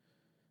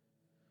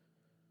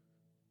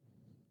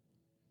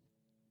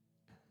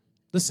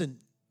 Listen,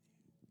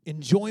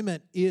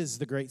 enjoyment is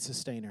the great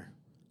sustainer.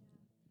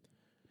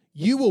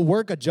 You will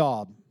work a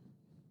job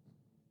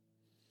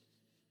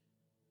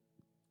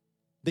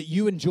that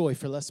you enjoy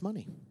for less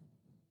money.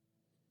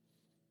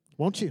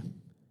 Won't you?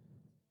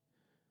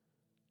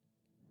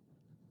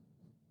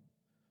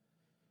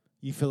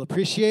 You feel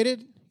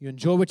appreciated. You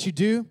enjoy what you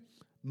do.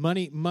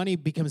 Money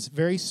becomes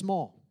very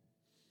small.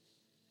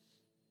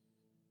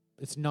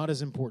 It's not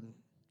as important.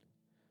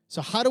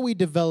 So how do we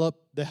develop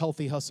the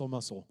healthy hustle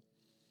muscle?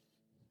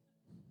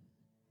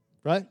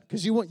 Right?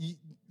 Because you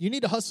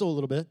need to hustle a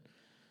little bit.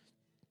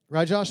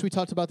 Right, Josh? We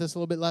talked about this a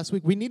little bit last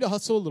week. We need to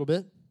hustle a little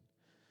bit.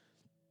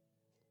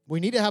 We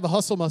need to have a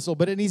hustle muscle,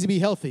 but it needs to be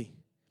healthy.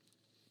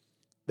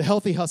 The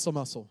healthy hustle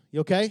muscle. You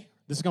okay?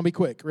 This is going to be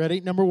quick.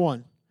 Ready? Number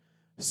 1,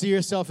 see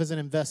yourself as an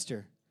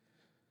investor,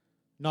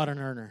 not an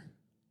earner.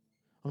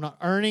 I'm not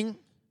earning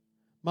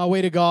my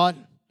way to God,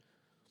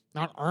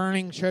 not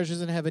earning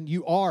treasures in heaven.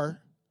 You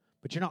are,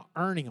 but you're not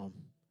earning them.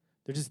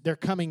 They're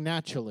coming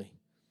naturally.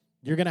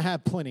 You're going to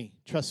have plenty,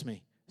 trust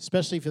me,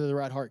 especially if you're the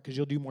right heart, because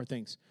you'll do more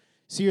things.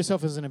 See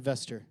yourself as an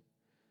investor.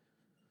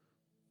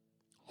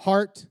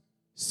 Heart,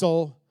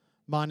 soul,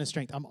 mind, and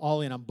strength. I'm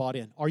all in. I'm bought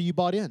in. Are you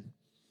bought in?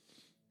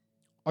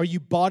 Are you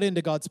bought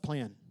into God's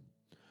plan?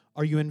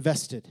 Are you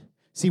invested?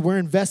 See, we're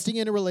investing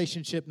in a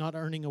relationship, not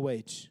earning a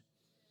wage.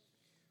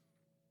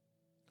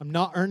 I'm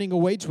not earning a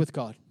wage with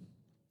God.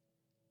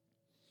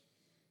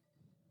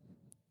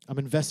 I'm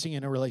investing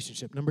in a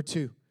relationship. Number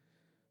 2,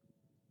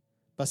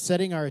 by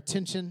setting our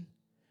attention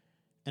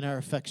and our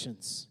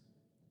affections.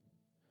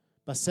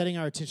 By setting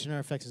our attention and our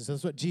affections.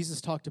 That's what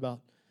Jesus talked about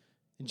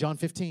in John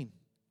 15.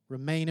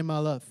 Remain in my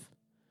love.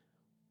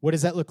 What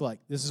does that look like?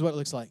 This is what it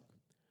looks like.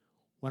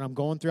 When I'm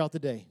going throughout the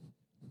day,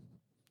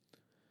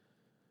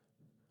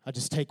 I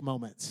just take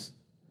moments.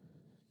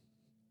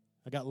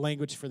 I got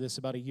language for this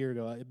about a year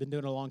ago. I've been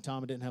doing it a long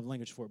time. I didn't have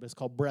language for it, but it's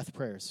called breath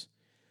prayers.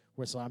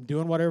 Where it's like I'm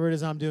doing whatever it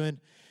is I'm doing,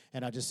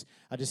 and I just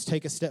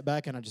take a step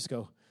back and I just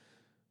go,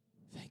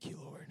 thank you,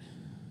 Lord.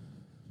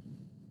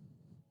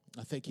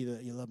 I thank you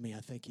that you love me.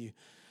 I thank you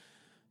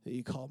that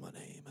you call my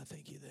name. I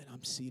thank you that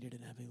I'm seated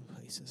in heavenly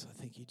places. I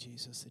thank you,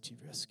 Jesus, that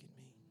you've rescued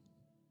me.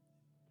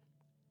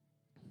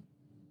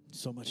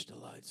 So much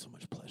delight, so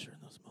much pleasure in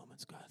those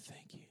moments. God,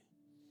 thank you.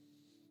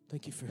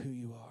 Thank you for who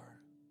you are.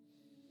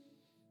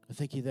 I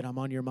thank you that I'm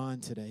on your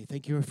mind today.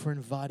 Thank you for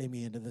inviting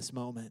me into this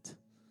moment.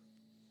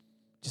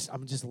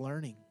 I'm just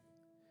learning.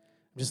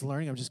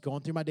 I'm just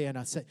going through my day. And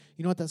I said,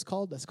 you know what that's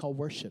called? That's called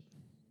worship.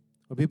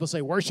 When people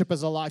say worship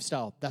is a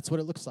lifestyle, that's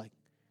what it looks like.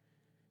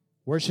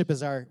 Worship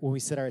is when we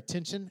set our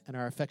attention and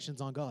our affections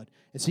on God.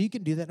 And so you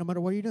can do that no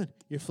matter what you're doing.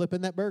 You're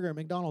flipping that burger at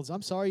McDonald's.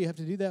 I'm sorry you have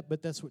to do that,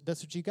 but that's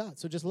what you got.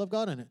 So just love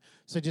God in it.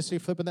 So just you're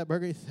flipping that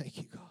burger, thank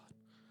you, God.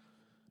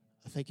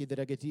 I thank you that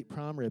I get to eat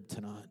prime rib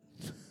tonight.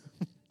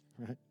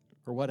 Right?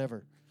 Or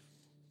whatever.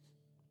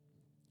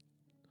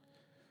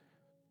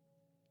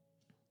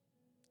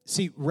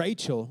 See,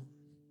 Rachel,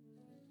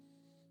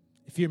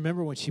 if you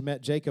remember when she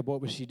met Jacob, what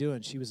was she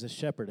doing? She was a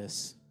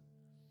shepherdess.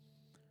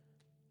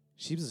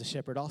 She was a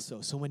shepherd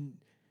also. So when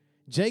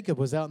Jacob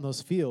was out in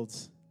those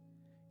fields,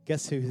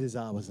 guess who his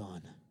eye was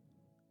on?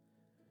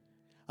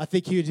 I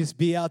think he would just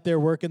be out there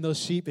working those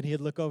sheep, and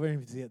he'd look over and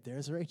he'd say,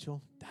 there's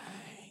Rachel. Dang,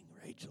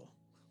 Rachel.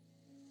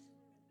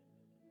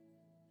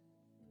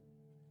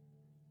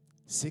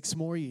 6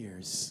 more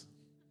years.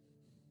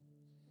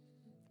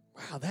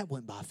 Wow, that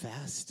went by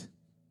fast.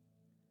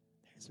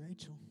 There's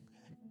Rachel.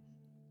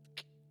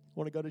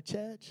 Want to go to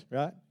church,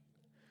 right?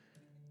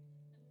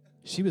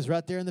 She was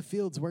right there in the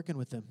fields working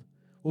with him.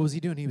 What was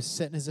he doing? He was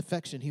setting his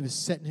affection. He was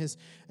setting his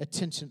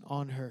attention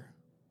on her.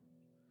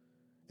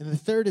 And the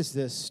third is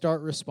this: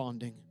 start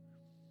responding.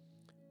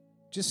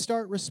 Just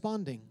start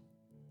responding.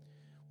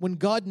 When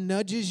God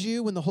nudges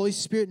you, when the Holy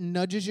Spirit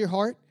nudges your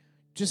heart,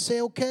 just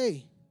say,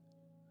 okay.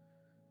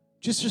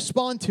 Just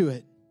respond to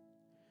it.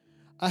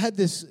 I had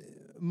this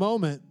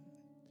moment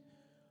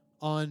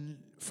on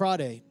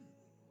Friday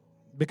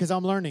because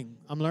I'm learning.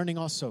 I'm learning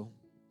also.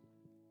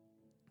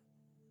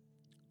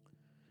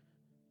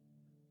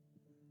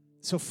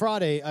 So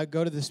Friday, I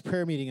go to this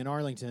prayer meeting in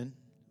Arlington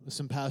with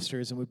some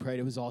pastors, and we prayed.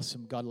 It was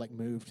awesome. God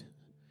moved.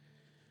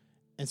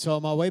 And so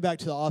on my way back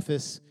to the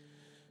office,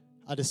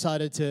 I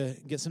decided to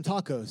get some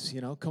tacos.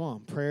 Come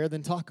on, prayer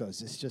then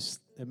tacos.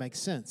 It makes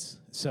sense.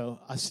 So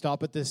I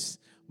stop at this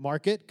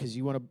market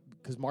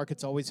because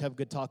markets always have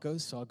good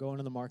tacos. So I'll go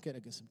into the market. I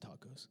get some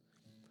tacos.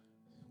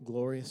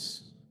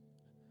 Glorious.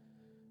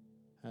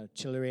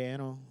 Chile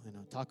relleno and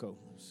a taco.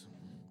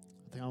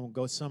 I think I'm going to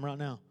go some right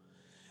now.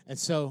 And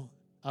so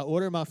I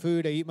order my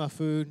food. I eat my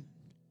food.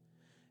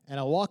 And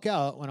I walk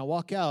out. When I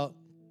walk out,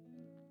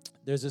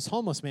 there's this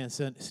homeless man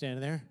standing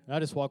there. And I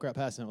just walk right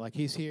past him. Like,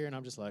 he's here. And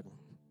I'm just like,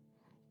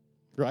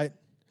 right?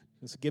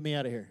 Just get me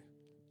out of here.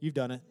 You've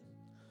done it.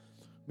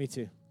 Me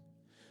too.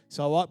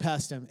 So I walk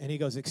past him, and he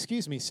goes,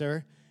 excuse me,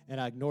 sir. And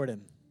I ignored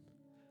him.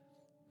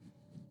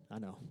 I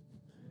know.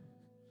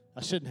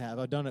 I shouldn't have.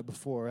 I've done it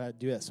before. I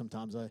do that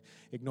sometimes. I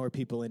ignore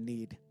people in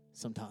need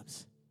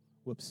sometimes.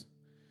 Whoops.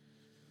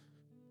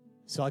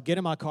 So I get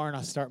in my car, and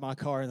I start my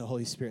car, and the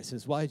Holy Spirit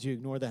says, why did you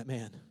ignore that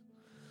man?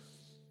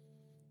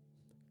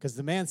 Because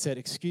the man said,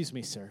 excuse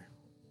me, sir.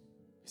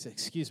 He said,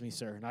 excuse me,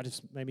 sir. And I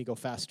just made me go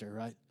faster,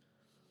 right?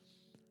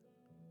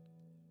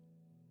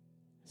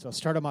 So I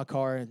started my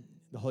car, and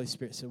the Holy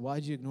Spirit said, why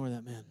did you ignore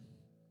that man?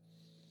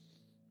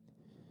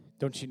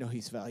 Don't you know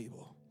he's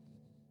valuable?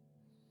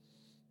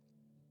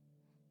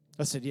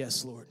 I said,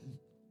 yes, Lord.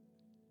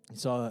 And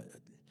so I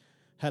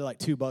had like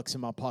 $2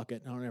 in my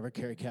pocket. I don't ever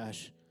carry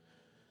cash.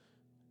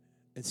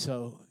 And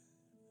so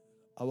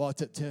I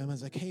walked up to him. I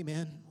was like, hey,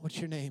 man, what's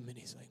your name? And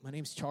he's like, my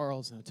name's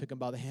Charles. And I took him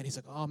by the hand. He's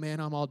like, oh, man,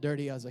 I'm all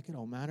dirty. I was like, it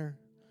don't matter.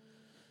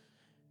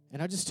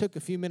 And I just took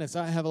a few minutes.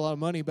 I didn't have a lot of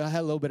money, but I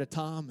had a little bit of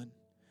time. And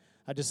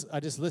I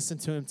just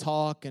listened to him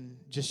talk and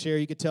just share.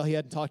 You could tell he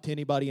hadn't talked to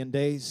anybody in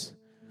days.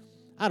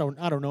 I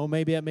don't know.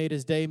 Maybe that made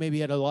his day. Maybe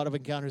he had a lot of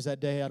encounters that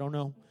day. I don't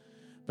know.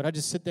 But I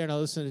just sit there and I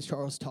listen to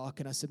Charles talk.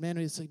 And I said, man,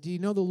 he's like, do you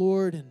know the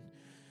Lord? And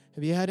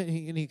have you had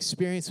any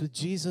experience with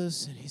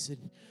Jesus? And he said,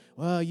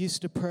 well, I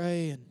used to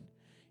pray. And,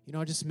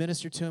 I just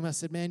ministered to him. I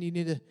said, man,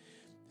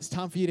 it's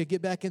time for you to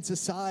get back in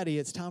society.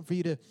 It's time for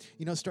you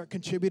to, start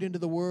contributing to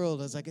the world.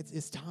 I was like,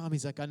 it's time.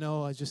 He's like, I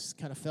know. I just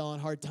kind of fell on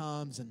hard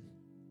times. And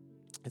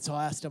so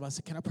I asked him, I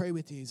said, can I pray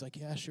with you? He's like,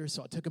 yeah, sure.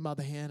 So I took him by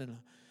the hand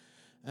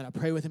and I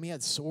prayed with him. He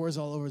had sores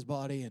all over his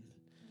body.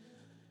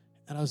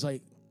 And I was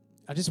like,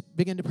 I just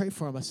began to pray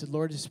for him. I said,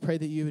 Lord, just pray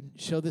that you would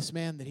show this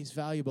man that he's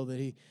valuable,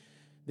 that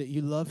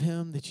you love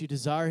him, that you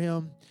desire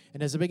him.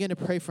 And as I began to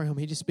pray for him,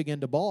 he just began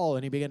to bawl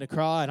and he began to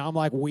cry. And I'm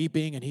like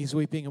weeping and he's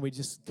weeping. And we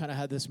just kind of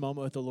had this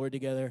moment with the Lord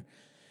together.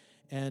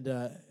 And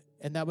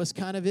that was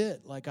kind of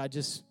it. Like I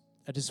just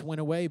went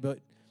away. But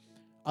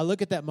I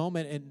look at that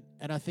moment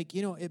and I think,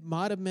 it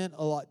might have meant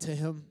a lot to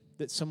him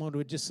that someone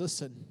would just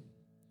listen.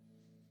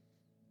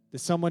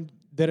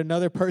 That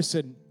another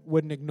person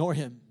wouldn't ignore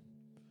him.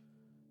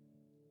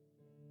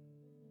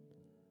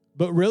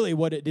 But really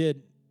what it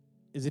did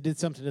is it did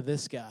something to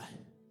this guy.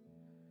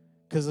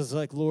 Because it's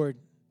like, Lord,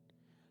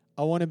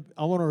 I want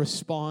to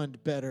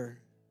respond better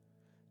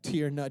to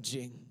your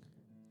nudging.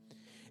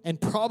 And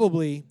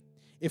probably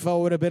if I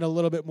would have been a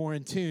little bit more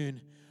in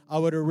tune, I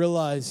would have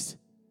realized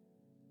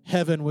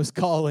heaven was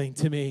calling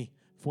to me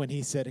when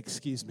he said,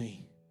 excuse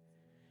me.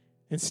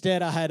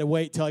 Instead, I had to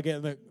wait till I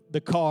get in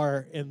the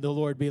car and the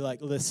Lord be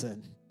like,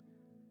 listen.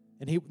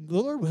 And the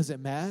Lord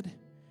wasn't mad.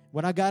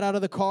 When I got out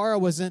of the car, I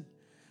wasn't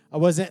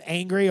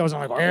angry. I was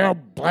like, well,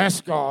 bless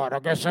God. I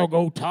guess I'll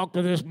go talk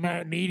to this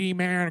needy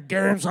man and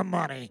give him some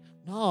money.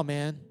 No,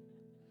 man.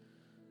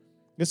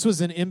 This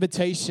was an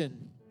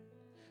invitation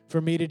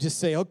for me to just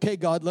say, okay,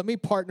 God, let me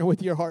partner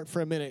with your heart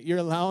for a minute. You're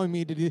allowing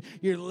me to do,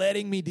 you're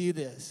letting me do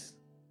this.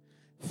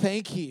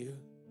 Thank you.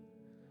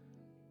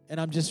 And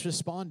I'm just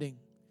responding.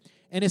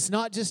 And it's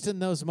not just in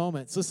those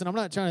moments. Listen, I'm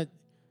not trying to,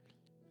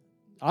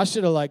 I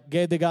should have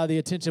gave the guy the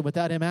attention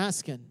without him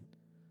asking.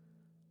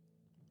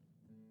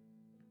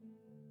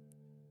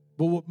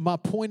 But my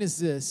point is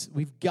this,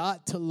 we've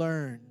got to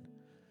learn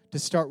to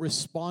start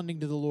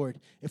responding to the Lord.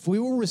 If we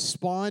will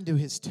respond to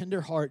his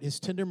tender heart, his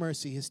tender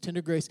mercy, his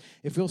tender grace,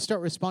 if we'll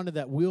start responding to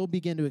that, we'll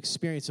begin to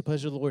experience the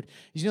pleasure of the Lord.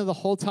 You know, the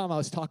whole time I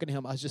was talking to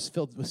him, I was just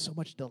filled with so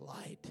much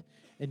delight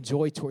and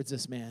joy towards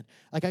this man.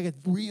 I could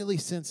really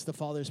sense the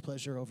Father's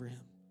pleasure over him.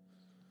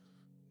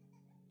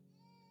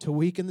 To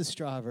weaken the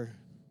striver,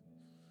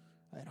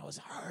 and I was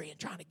hurrying,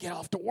 trying to get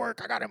off to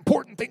work. I got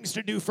important things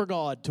to do for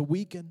God. To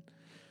weaken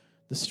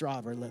the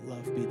striver, let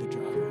love be the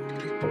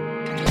driver.